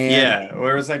 And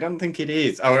whereas I don't think it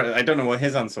is. I don't know what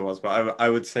his answer was, but I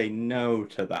would say no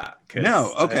to that.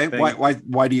 No, okay.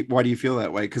 Why do you feel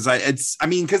that way? Because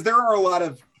there are a lot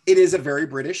of, it is a very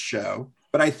British show,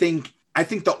 but I think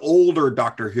the older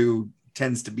Doctor Who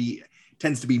tends to be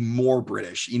more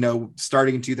British.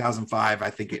 Starting in 2005, I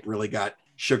think it really got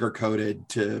sugar-coated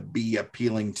to be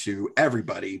appealing to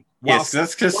everybody. Yes,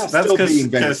 that's because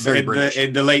in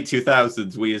the late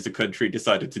 2000s, we as a country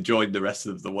decided to join the rest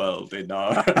of the world in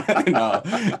our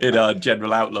in our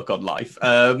general outlook on life.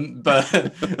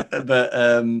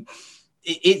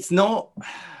 It's not.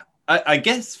 I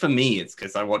guess for me, it's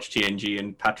because I watch TNG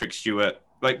and Patrick Stewart.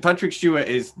 Like Patrick Stewart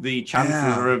is the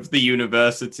chancellor of the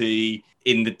university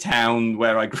in the town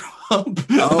where I grew up.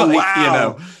 Oh,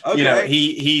 wow. Okay.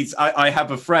 He's. I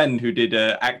have a friend who did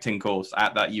an acting course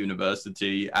at that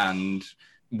university and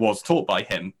was taught by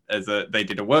him. They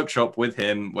did a workshop with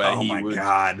him where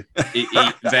God.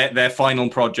 Their final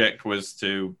project was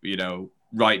to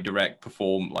write, direct,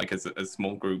 perform like as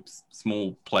small groups,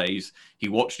 small plays. He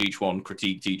watched each one,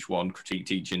 critiqued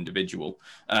each individual,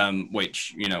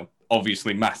 which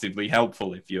obviously massively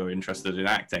helpful if you're interested in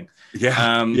acting.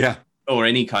 Or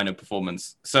any kind of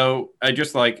performance. So I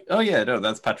just like,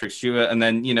 that's Patrick Stewart. And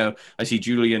then, I see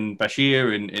Julian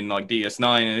Bashir in like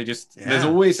DS9 and there's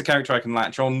always a character I can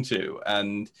latch on to.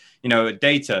 And,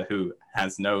 Data, who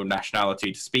has no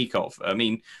nationality to speak of. I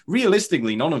mean,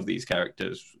 realistically, none of these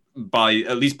characters,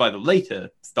 at least by the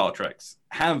later Star Treks,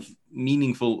 have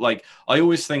meaningful, like, I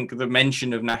always think the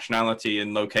mention of nationality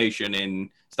and location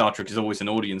in Star Trek is always an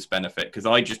audience benefit, because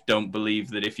I just don't believe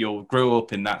that if you grow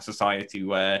up in that society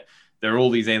where there are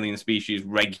all these alien species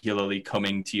regularly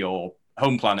coming to your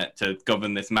home planet to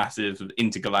govern this massive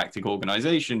intergalactic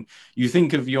organization, you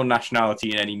think of your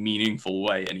nationality in any meaningful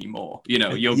way anymore.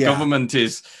 Your government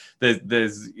is,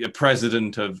 there's a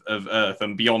president of Earth,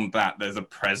 and beyond that, there's a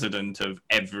president of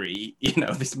every,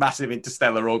 this massive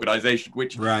interstellar organization,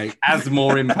 which has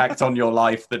more impact on your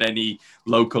life than any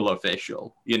local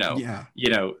official, the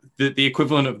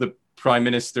equivalent of the Prime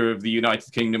Minister of the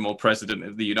United Kingdom or President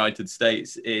of the United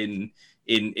States in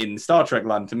Star Trek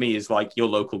land to me is like your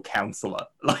local counselor.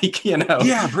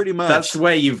 Pretty much. That's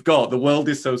where you've got, the world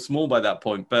is so small by that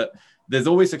point, but there's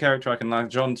always a character I can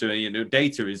latch on to.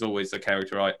 Data is always a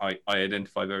character I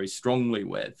identify very strongly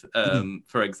with,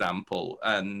 for example,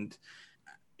 and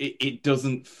it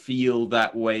doesn't feel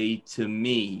that way to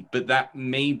me, but that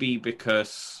may be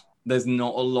because there's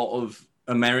not a lot of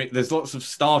there's lots of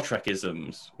Star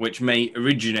Trek-isms which may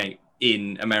originate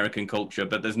in American culture,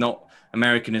 but there's not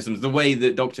Americanisms the way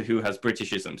that Doctor Who has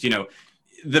Britishisms.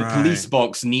 The police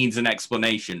box needs an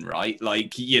explanation, right?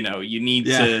 Like, you need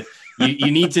to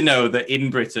you need to know that in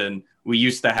Britain we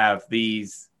used to have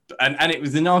these, and it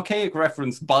was an archaic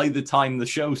reference by the time the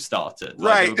show started.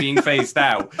 They were being phased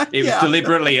out. It was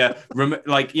deliberately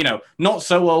not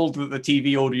so old that the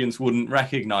TV audience wouldn't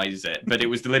recognize it, but it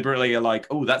was deliberately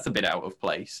that's a bit out of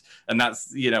place. And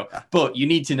that's, but you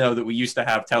need to know that we used to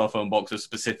have telephone boxes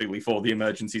specifically for the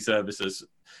emergency services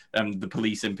the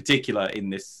police in particular in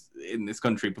this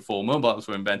country before mobiles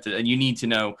were invented, and you need to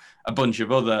know a bunch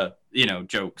of other, you know,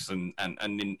 jokes and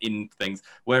in things.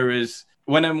 Whereas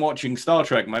when I'm watching Star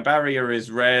Trek, my barrier is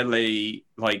rarely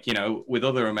like, you know, with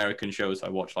other American shows I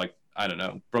watch, like, I don't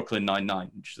know, Brooklyn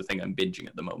Nine-Nine, which is the thing I'm binging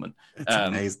at the moment.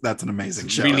 That's an amazing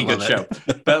show. Really good show.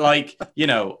 But like, you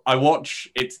know, I watch,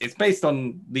 it's based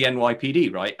on the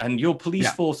NYPD, right? And your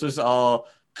police forces are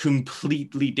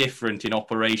completely different in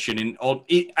operation. And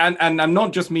I'm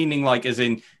not just meaning like as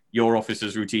in your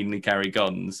officers routinely carry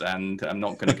guns, and I'm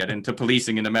not going to get into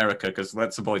policing in America because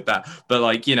let's avoid that. But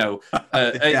like, you know,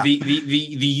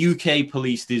 the UK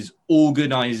police is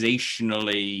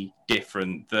organizationally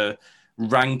different. The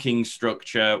ranking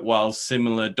structure, while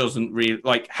similar, doesn't really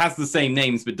like has the same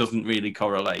names but doesn't really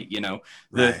correlate. You know,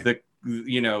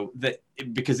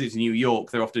 because it's New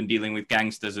York, they're often dealing with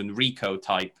gangsters and RICO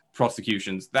type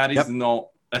prosecutions. That is not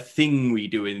a thing we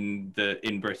do in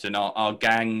Britain. Our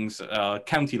gangs,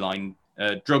 county line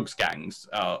drugs gangs,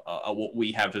 are what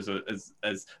we have as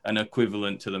an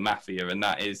equivalent to the mafia, and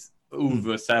that is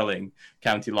overselling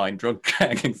county line drug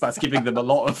gangs. That's giving them a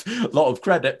lot of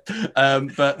credit.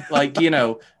 But like, you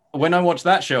know, when I watch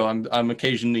that show, I'm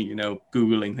occasionally, you know,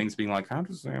 Googling things, being like, how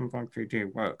does the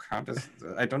NYPD work? I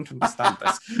don't understand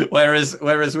this.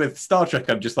 Whereas with Star Trek,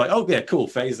 I'm just like, oh yeah, cool,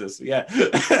 phasers, yeah.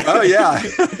 Oh yeah.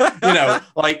 You know,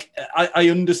 like I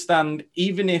understand,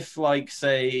 even if like,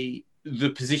 say,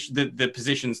 the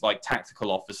positions like tactical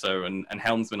officer and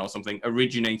helmsman or something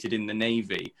originated in the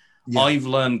Navy. Yeah. I've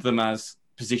learned them as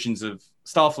positions of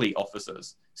Starfleet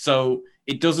officers. So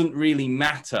it doesn't really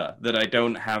matter that I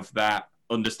don't have that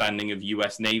understanding of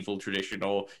US naval tradition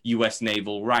or US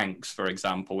naval ranks, for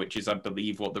example, which is, I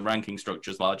believe, what the ranking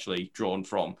structure is largely drawn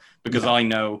from. Because I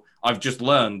know, I've just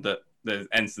learned that there's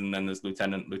ensign, then there's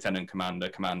lieutenant,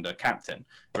 commander, captain,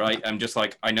 right? I'm just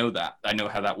like, I know that. I know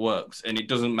how that works. And it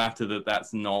doesn't matter that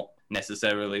that's not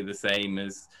necessarily the same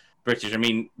as British. I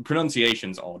mean,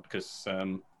 pronunciation's odd because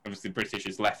obviously British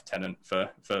is lieutenant for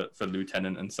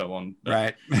lieutenant and so on.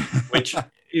 Right. Which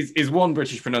is one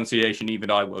British pronunciation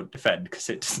even I won't defend because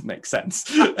it doesn't make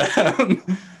sense.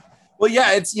 Well,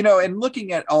 yeah, it's, you know, and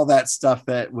looking at all that stuff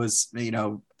that was, you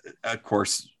know, of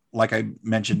course, like I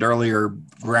mentioned earlier,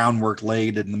 groundwork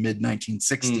laid in the mid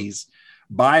 1960s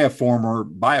by former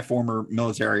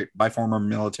military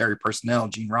personnel,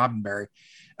 Gene Roddenberry.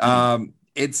 A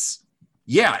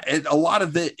lot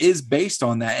of it is based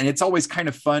on that. And it's always kind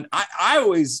of fun. I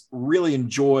always really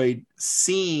enjoyed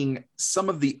seeing some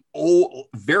of the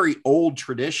very old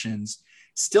traditions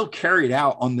still carried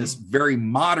out on this very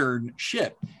modern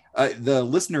ship. The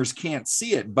listeners can't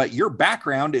see it, but your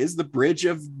background is the bridge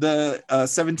of the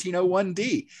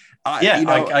 1701D.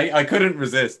 I couldn't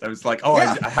resist. I was like,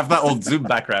 I have that old Zoom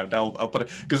background. I'll put it,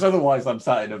 because otherwise I'm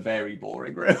sat in a very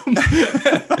boring room.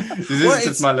 This is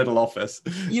just my little office.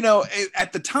 You know,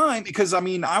 at the time, because I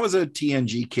mean, I was a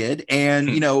TNG kid, and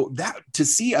you know, that to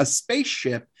see a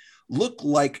spaceship look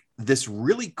like this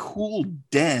really cool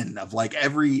den of like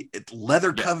every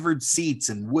leather covered seats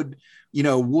and wood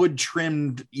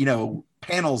trimmed, you know,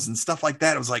 panels and stuff like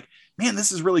that. I was like, man,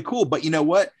 this is really cool. But you know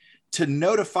what? To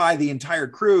notify the entire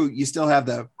crew, you still have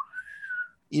the,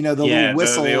 you know, the little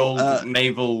whistle, the old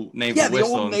naval whistle. The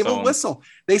old naval whistle.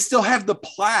 They still have the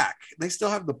plaque. They still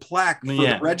have the plaque for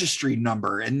the registry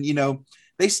number. And, you know,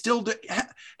 they still do.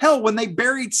 Hell, when they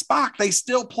buried Spock, they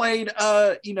still played,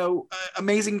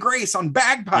 Amazing Grace on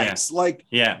bagpipes.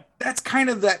 That's kind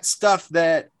of that stuff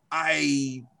that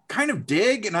I kind of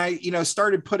dig. And I, you know,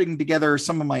 started putting together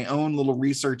some of my own little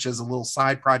research as a little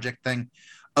side project thing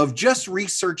of just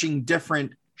researching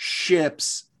different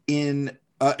ships in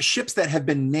ships that have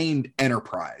been named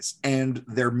Enterprise and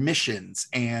their missions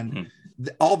and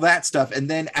all that stuff. And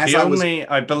then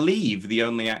I believe the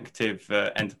only active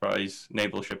Enterprise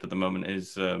naval ship at the moment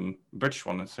is British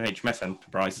one. It's HMS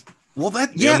Enterprise. Well,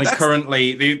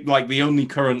 the only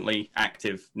currently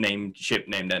active ship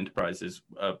named Enterprise is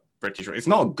British. It's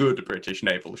not a good British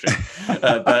naval ship,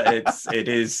 but it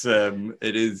is.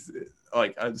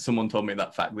 Like someone told me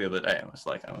that fact the other day. I was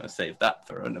like, I'm going to save that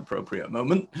for an appropriate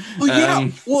moment.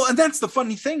 Well, well, and that's the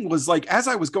funny thing was like, as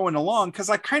I was going along, because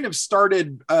I kind of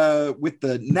started with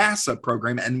the NASA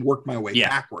program and worked my way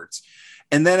backwards.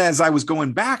 And then as I was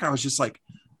going back, I was just like,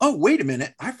 oh, wait a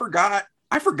minute. I forgot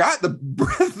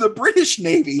the British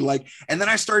Navy. Like, and then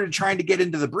I started trying to get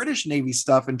into the British Navy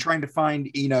stuff and trying to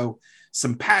find, you know,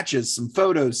 some patches, some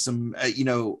photos, some,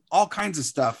 all kinds of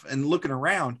stuff and looking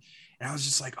around. And I was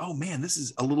just like, oh man, this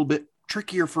is a little bit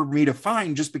trickier for me to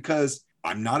find just because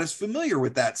I'm not as familiar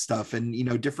with that stuff,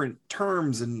 and different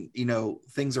terms, and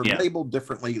things are labeled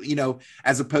differently,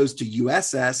 as opposed to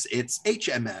USS, it's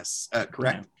HMS,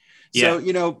 correct? So,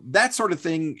 that sort of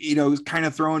thing, is kind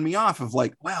of throwing me off of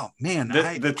like, well, man,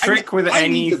 the trick with I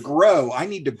any need to grow. I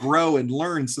need to grow and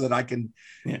learn so that I can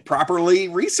properly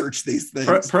research these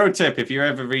things. Pro tip, if you're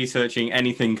ever researching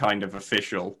anything kind of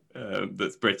official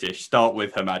that's British, start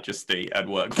with Her Majesty and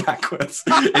work backwards.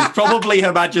 It's probably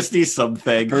Her Majesty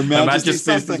something. Her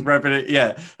Majesty's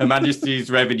revenue, Her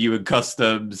Majesty's Revenue and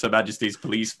Customs, Her Majesty's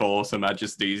Police Force, Her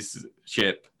Majesty's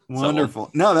Ship. Wonderful.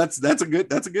 No, that's a good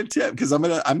tip, because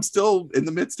I'm still in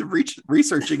the midst of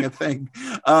researching a thing.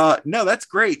 No, that's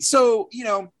great. So,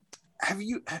 have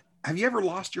you ever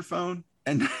lost your phone?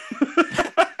 And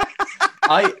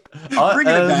I bring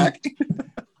it back.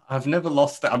 I've never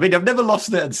lost it. I mean, I've never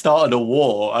lost it and started a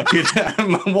war. I could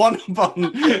one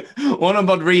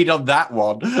upon read on that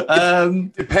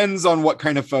one. Depends on what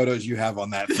kind of photos you have on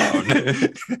that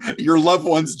phone. Your loved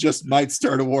ones just might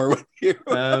start a war with you.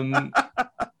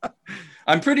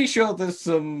 I'm pretty sure there's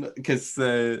some, because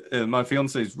my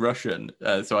fiance is Russian,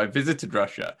 so I visited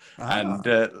Russia,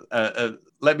 and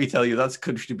let me tell you, that's a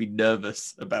country to be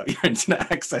nervous about your internet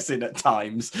accessing at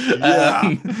times.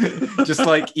 Just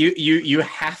like you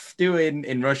have to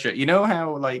in Russia. You know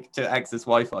how like to access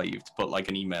Wi-Fi, you have to put like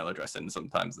an email address in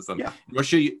sometimes or something. In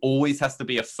Russia, it always has to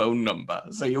be a phone number.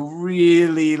 So you're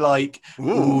really like,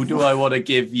 ooh, do I want to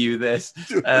give you this?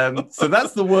 So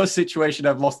that's the worst situation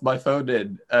I've lost my phone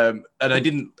in. And I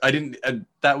didn't.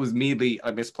 That was merely I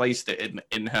misplaced it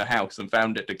in her house and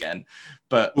found it again.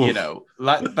 But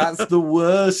that's the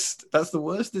worst. That's the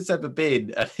worst it's ever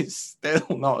been, and it's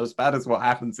still not as bad as what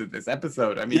happens in this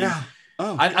episode. I mean,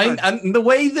 and the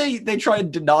way they try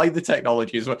and deny the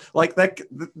technology as well. Like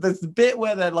there's the bit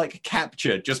where they're like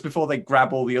captured just before they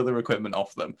grab all the other equipment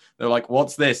off them. They're like,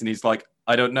 "What's this?" And he's like,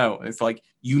 "I don't know." And it's like,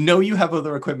 you have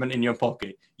other equipment in your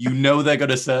pocket. They're going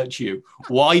to search you.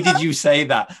 Why did you say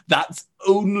that? That's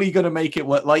only going to make it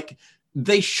work. Like,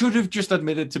 they should have just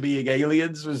admitted to being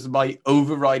aliens was my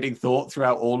overriding thought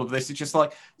throughout all of this. It's just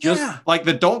like, like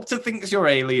the doctor thinks you're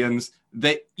aliens,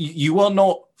 that you are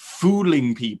not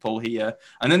fooling people here.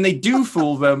 And then they do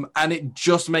fool them, and it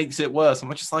just makes it worse.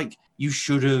 I'm just like, you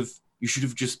should have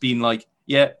just been like,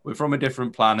 yeah, we're from a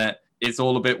different planet. It's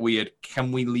all a bit weird.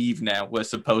 Can we leave now? We're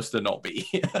supposed to not be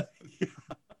here.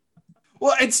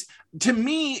 Well, it's, to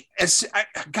me,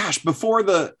 before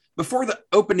the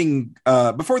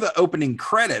opening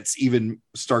credits even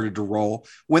started to roll,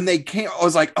 when they came, I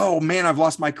was like, oh man, I've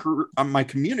lost my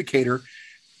communicator.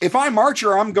 If I'm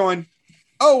Archer, I'm going,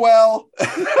 oh well,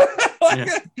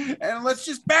 and let's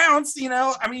just bounce.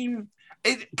 I mean,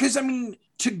 because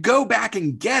to go back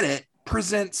and get it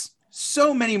presents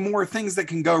so many more things that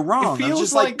can go wrong. It feels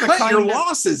just like cut your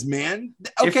losses, man.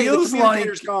 Okay, the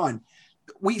communicator's gone.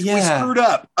 We screwed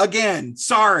up again.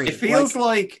 Sorry. It feels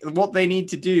like what they need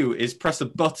to do is press a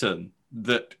button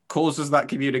that causes that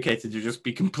communicator to just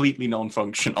be completely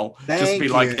non-functional.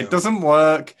 Like, it doesn't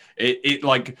work. It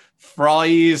like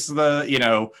fries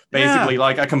the, basically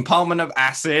like a compartment of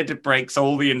acid. It breaks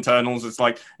all the internals. It's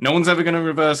like, no one's ever going to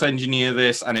reverse engineer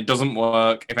this, and it doesn't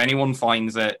work. If anyone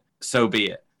finds it, so be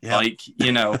it. Yeah. Like,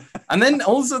 and then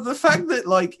also the fact that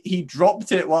like he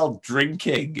dropped it while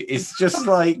drinking is just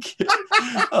like,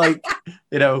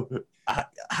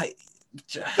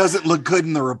 doesn't look good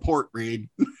in the report, Reed.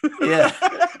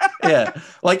 Yeah.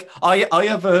 Like I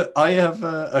have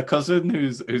a cousin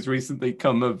who's recently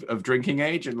come of drinking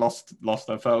age and lost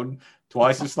her phone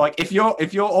twice. It's like if you're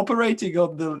operating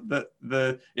on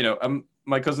the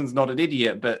my cousin's not an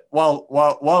idiot, but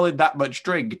while in that much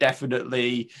drink,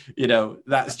 definitely,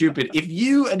 that's stupid. If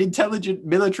you, an intelligent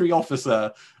military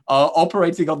officer, are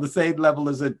operating on the same level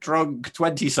as a drunk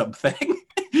 20-something,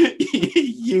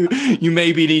 you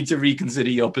maybe need to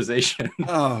reconsider your position.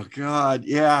 Oh God,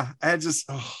 yeah.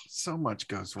 So much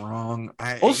goes wrong.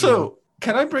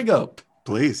 Can I bring up,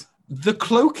 please, the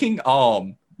cloaking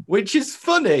arm, which is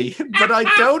funny, but I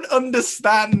don't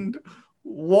understand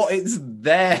what it's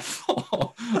there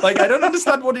for. Like, I don't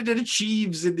understand what it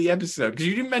achieves in the episode, because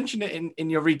you didn't mention it in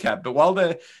your recap, but while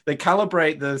they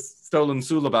calibrate the stolen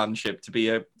Suliban ship to be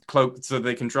a cloak so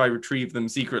they can try retrieve them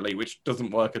secretly, which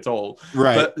doesn't work at all.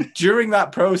 Right. But during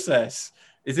that process,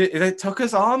 is it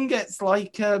Tucker's arm gets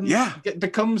like it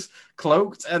becomes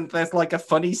cloaked, and there's like a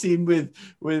funny scene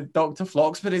with Dr.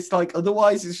 Phlox, but it's like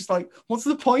otherwise it's just like, what's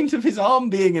the point of his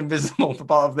arm being invisible for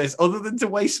part of this other than to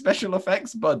waste special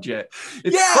effects budget?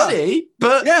 It's funny,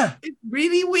 but it's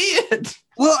really weird.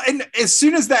 Well, and as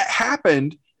soon as that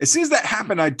happened, I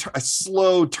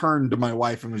slow turned to my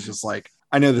wife and was just like,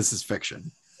 I know this is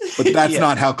fiction. But that's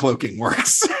not how cloaking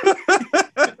works.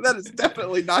 That is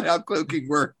definitely not how cloaking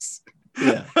works.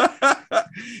 Yeah.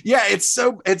 Yeah, it's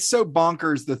so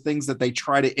bonkers, the things that they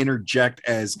try to interject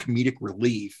as comedic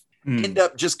relief end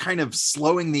up just kind of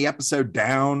slowing the episode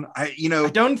down. I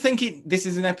don't think this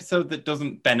is an episode that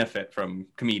doesn't benefit from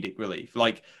comedic relief.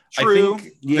 Like, true. I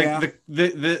think yeah.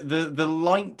 the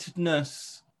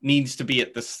lightness needs to be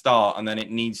at the start, and then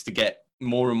it needs to get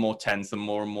more and more tense and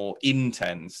more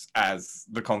intense as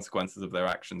the consequences of their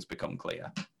actions become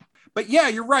clear. But yeah,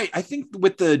 you're right. I think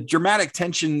with the dramatic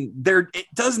tension there, it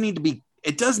does need to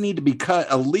be cut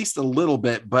at least a little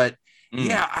bit. But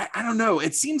yeah, I don't know.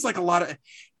 It seems like a lot of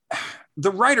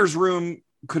the writer's room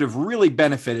could have really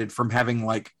benefited from having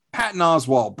like Patton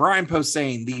Oswalt, Brian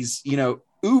Posehn, these,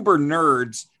 uber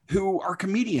nerds who are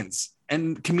comedians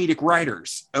and comedic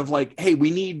writers of like, hey,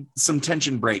 we need some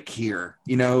tension break here.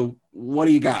 What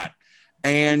do you got?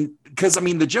 And because,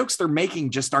 the jokes they're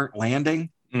making just aren't landing.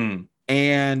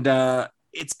 And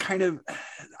it's kind of,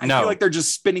 I feel like they're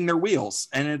just spinning their wheels,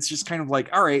 and it's just kind of like,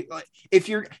 all right, if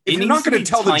you're not going to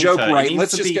tell the joke right,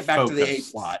 let's just get back to the A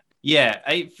plot. Yeah,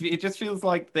 it just feels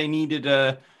like they needed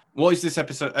what is this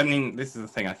episode? This is the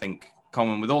thing I think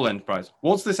common with all Enterprise.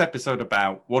 What's this episode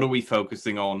about? What are we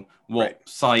focusing on? What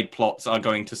side plots are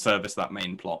going to service that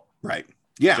main plot? Right.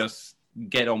 Yeah. Just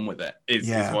get on with it is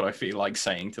what I feel like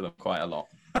saying to them quite a lot.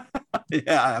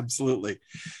 Yeah, absolutely.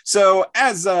 So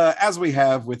as we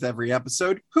have with every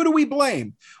episode, who do we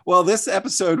blame? Well, this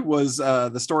episode was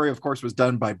the story, of course, was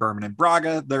done by Berman and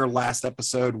Braga. Their last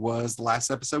episode was the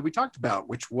last episode we talked about,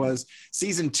 which was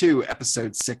season 2,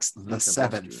 episode 6, the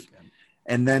 7th.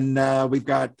 And then we've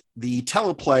got the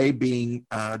teleplay being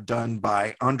done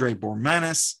by Andre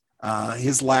Bormanis.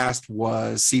 His last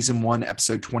was season 1,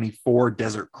 episode 24,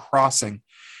 Desert Crossing.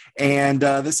 And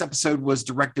this episode was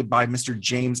directed by Mr.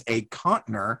 James A.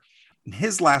 Contner.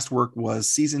 His last work was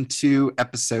season 2,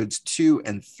 episodes 2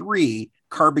 and 3,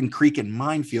 Carbon Creek and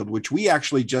Minefield, which we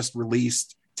actually just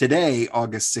released today.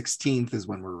 August 16th is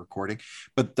when we're recording.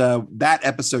 But that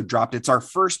episode dropped. It's our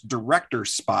first director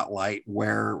spotlight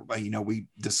where, we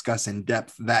discuss in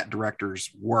depth that director's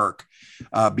work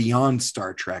beyond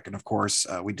Star Trek. And of course,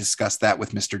 we discussed that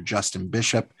with Mr. Justin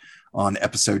Bishop on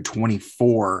episode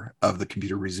 24 of the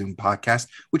Computer Resume podcast,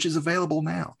 which is available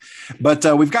now. But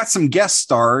we've got some guest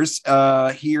stars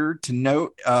here to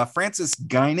note. Francis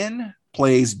Guinan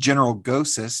plays General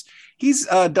Gossis. He's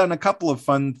done a couple of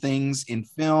fun things in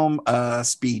film,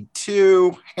 Speed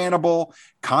 2, Hannibal,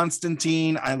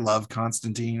 Constantine. I love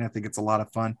Constantine. I think it's a lot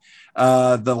of fun.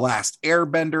 The Last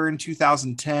Airbender in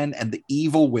 2010, and The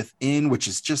Evil Within, which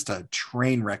is just a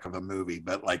train wreck of a movie,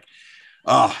 but like,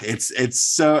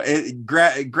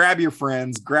 grab your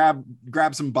friends, grab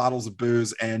some bottles of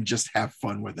booze and just have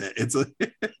fun with it.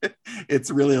 It's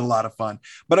really a lot of fun.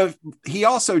 But he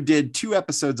also did 2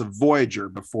 episodes of Voyager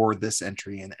before this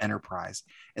entry in Enterprise.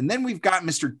 And then we've got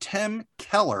Mr. Tim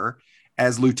Keller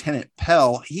as Lieutenant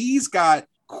Pell. He's got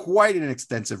quite an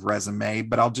extensive resume,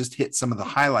 but I'll just hit some of the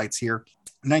highlights here.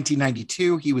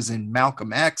 1992, he was in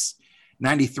Malcolm X.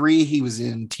 93, he was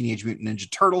in Teenage Mutant Ninja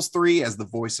Turtles 3 as the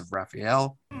voice of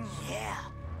Raphael. Yeah,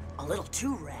 a little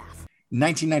too Raph.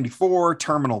 1994,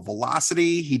 Terminal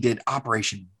Velocity. He did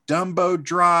Operation Dumbo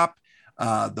Drop,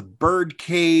 The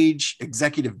Birdcage,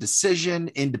 Executive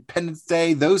Decision, Independence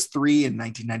Day, those 3 in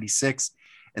 1996.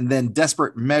 And then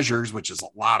Desperate Measures, which is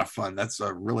a lot of fun. That's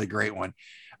a really great one.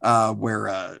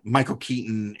 Where Michael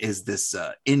Keaton is this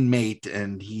inmate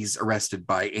and he's arrested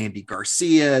by Andy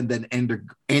Garcia, and then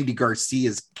Andy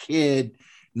Garcia's kid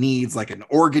needs like an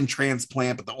organ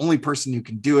transplant, but the only person who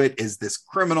can do it is this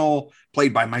criminal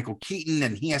played by Michael Keaton,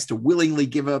 and he has to willingly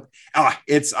give up.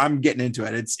 I'm getting into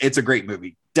it. It's a great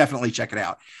movie. Definitely check it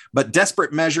out. But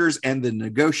Desperate Measures and The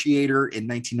Negotiator in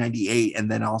 1998, and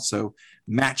then also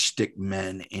Matchstick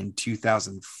Men in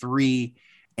 2003,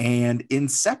 and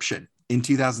Inception in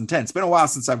 2010. It's been a while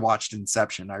since I've watched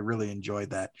Inception. I really enjoyed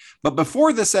that. But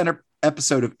before this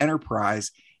episode of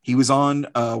Enterprise, he was on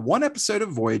 1 episode of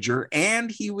Voyager,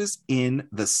 and he was in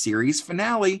the series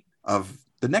finale of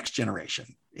The Next Generation.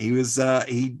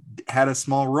 He had a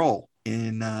small role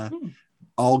in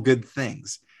All Good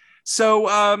Things.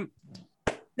 So,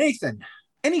 Nathan,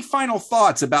 any final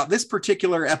thoughts about this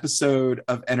particular episode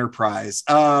of Enterprise?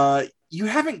 You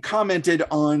haven't commented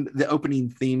on the opening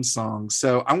theme song,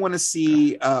 so I want to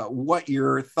see what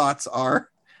your thoughts are.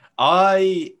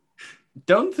 I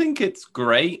don't think it's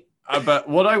great, but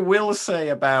what I will say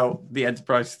about the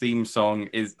Enterprise theme song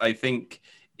is I think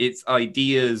its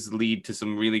ideas lead to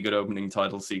some really good opening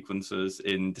title sequences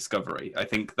in Discovery. I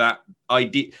think that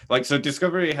idea, like, so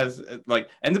Discovery has, like,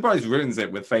 Enterprise ruins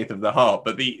it with Faith of the Heart,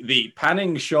 but the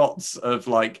panning shots of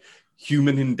like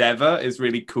human endeavor is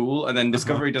really cool. And then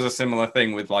Discovery does a similar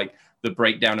thing with like the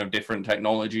breakdown of different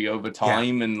technology over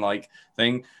time and like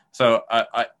thing. So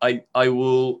I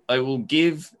will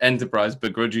give Enterprise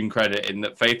begrudging credit in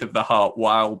that Faith of the Heart,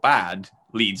 while bad,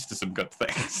 leads to some good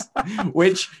things,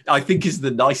 which I think is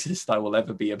the nicest I will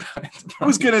ever be about Enterprise. I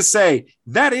was going to say,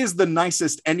 that is the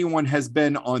nicest anyone has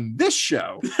been on this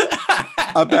show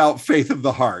about Faith of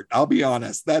the Heart. I'll be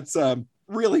honest. That's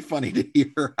really funny to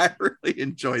hear. I really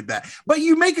enjoyed that. But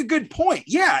you make a good point.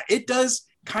 Yeah, it does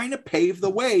kind of pave the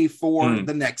way for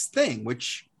the next thing,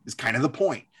 which is kind of the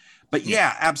point. But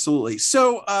yeah, absolutely.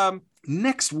 So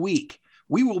next week,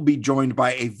 we will be joined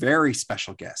by a very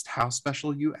special guest. How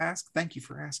special, you ask? Thank you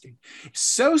for asking.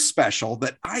 So special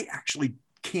that I actually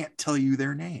can't tell you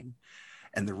their name.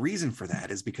 And the reason for that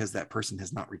is because that person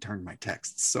has not returned my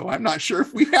texts. So I'm not sure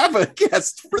if we have a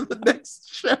guest for the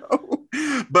next show,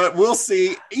 but we'll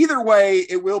see. Either way,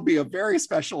 it will be a very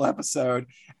special episode.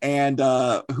 And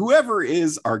whoever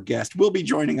is our guest will be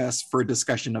joining us for a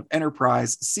discussion of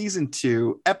Enterprise Season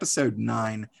 2, Episode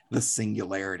 9, The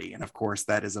Singularity. And of course,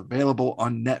 that is available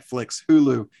on Netflix,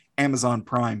 Hulu, Amazon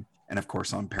Prime, and of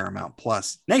course on Paramount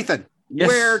Plus. Nathan,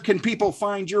 where can people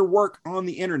find your work on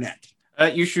the internet?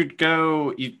 You should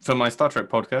go for my Star Trek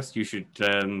podcast. You should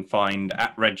find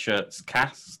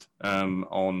 @RedShirtsCast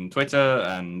on Twitter,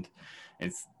 and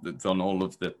it's on all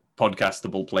of the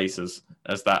podcastable places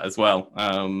as that as well.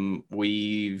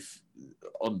 We've,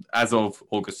 as of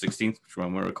August 16th, which is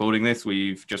when we're recording this,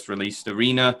 we've just released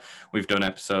Arena. We've done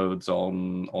episodes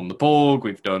on the Borg.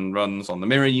 We've done runs on the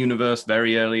Mirror Universe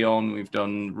very early on. We've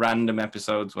done random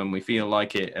episodes when we feel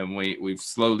like it, and we've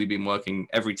slowly been working.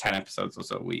 Every 10 episodes or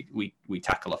so, we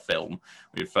tackle a film.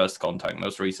 We did First Contact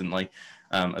most recently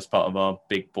as part of our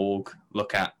big Borg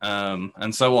look at,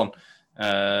 and so on.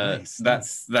 Nice.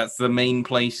 That's the main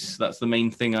place. That's the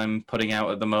main thing I'm putting out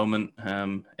at the moment.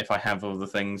 If I have other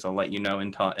things, I'll let you know.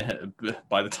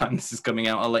 By the time this is coming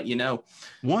out, I'll let you know.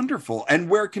 Wonderful. And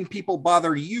where can people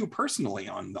bother you personally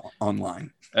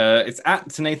online? It's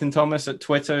 @Nathan Thomas at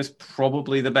Twitter is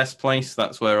probably the best place.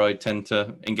 That's where I tend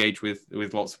to engage with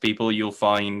lots of people. You'll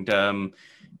find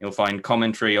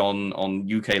commentary on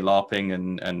UK LARPing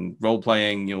and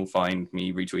role-playing. You'll find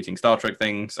me retweeting Star Trek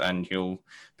things, and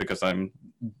because I'm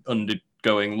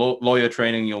undergoing lawyer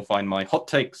training, you'll find my hot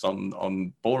takes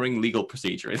on boring legal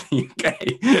procedure in the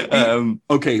UK.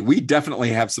 Okay, we definitely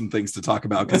have some things to talk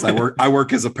about because I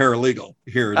work as a paralegal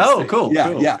here. Cool. Cool.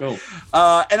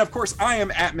 And of course, I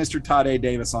am @Mr. Todd A.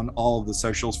 Davis on all of the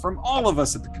socials. From all of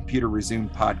us at the Computer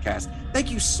Resumed podcast, thank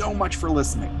you so much for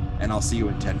listening, and I'll see you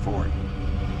in 10 forward.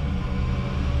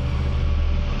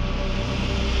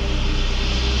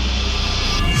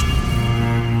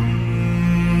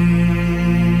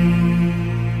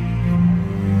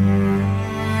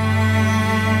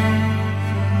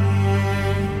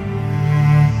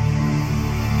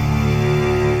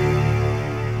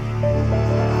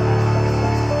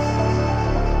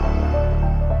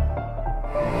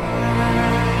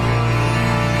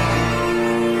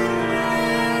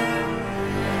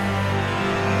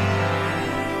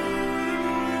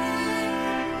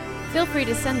 Feel free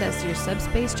to send us your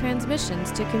subspace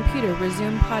transmissions to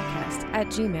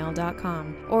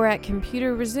computerresumepodcast@gmail.com or at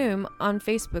Computer Resume on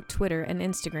Facebook, Twitter, and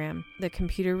Instagram. The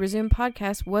Computer Resume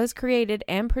podcast was created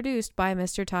and produced by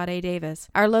Mr. Todd A. Davis.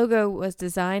 Our logo was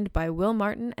designed by Will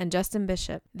Martin and Justin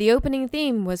Bishop. The opening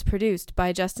theme was produced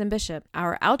by Justin Bishop.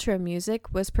 Our outro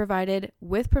music was provided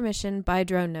with permission by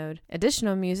Drone Node.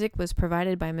 Additional music was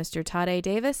provided by Mr. Todd A.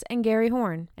 Davis and Gary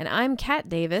Horn. And I'm Kat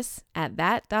Davis at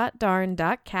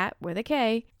that.darn.cat with a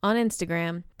K on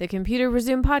Instagram. The Computer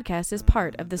Resume podcast is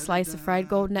part of the Slice of Fried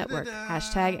Gold Network.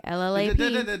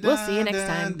 #LLAP. We'll see you next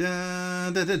time.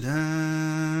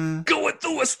 Going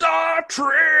through a Star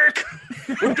Trek.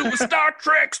 We're doing Star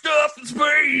Trek stuff in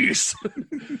space.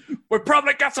 We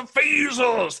probably got some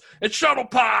phasers and shuttle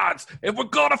pods, and we're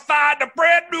gonna find a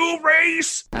brand new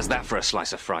race. How's that for a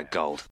slice of fried gold?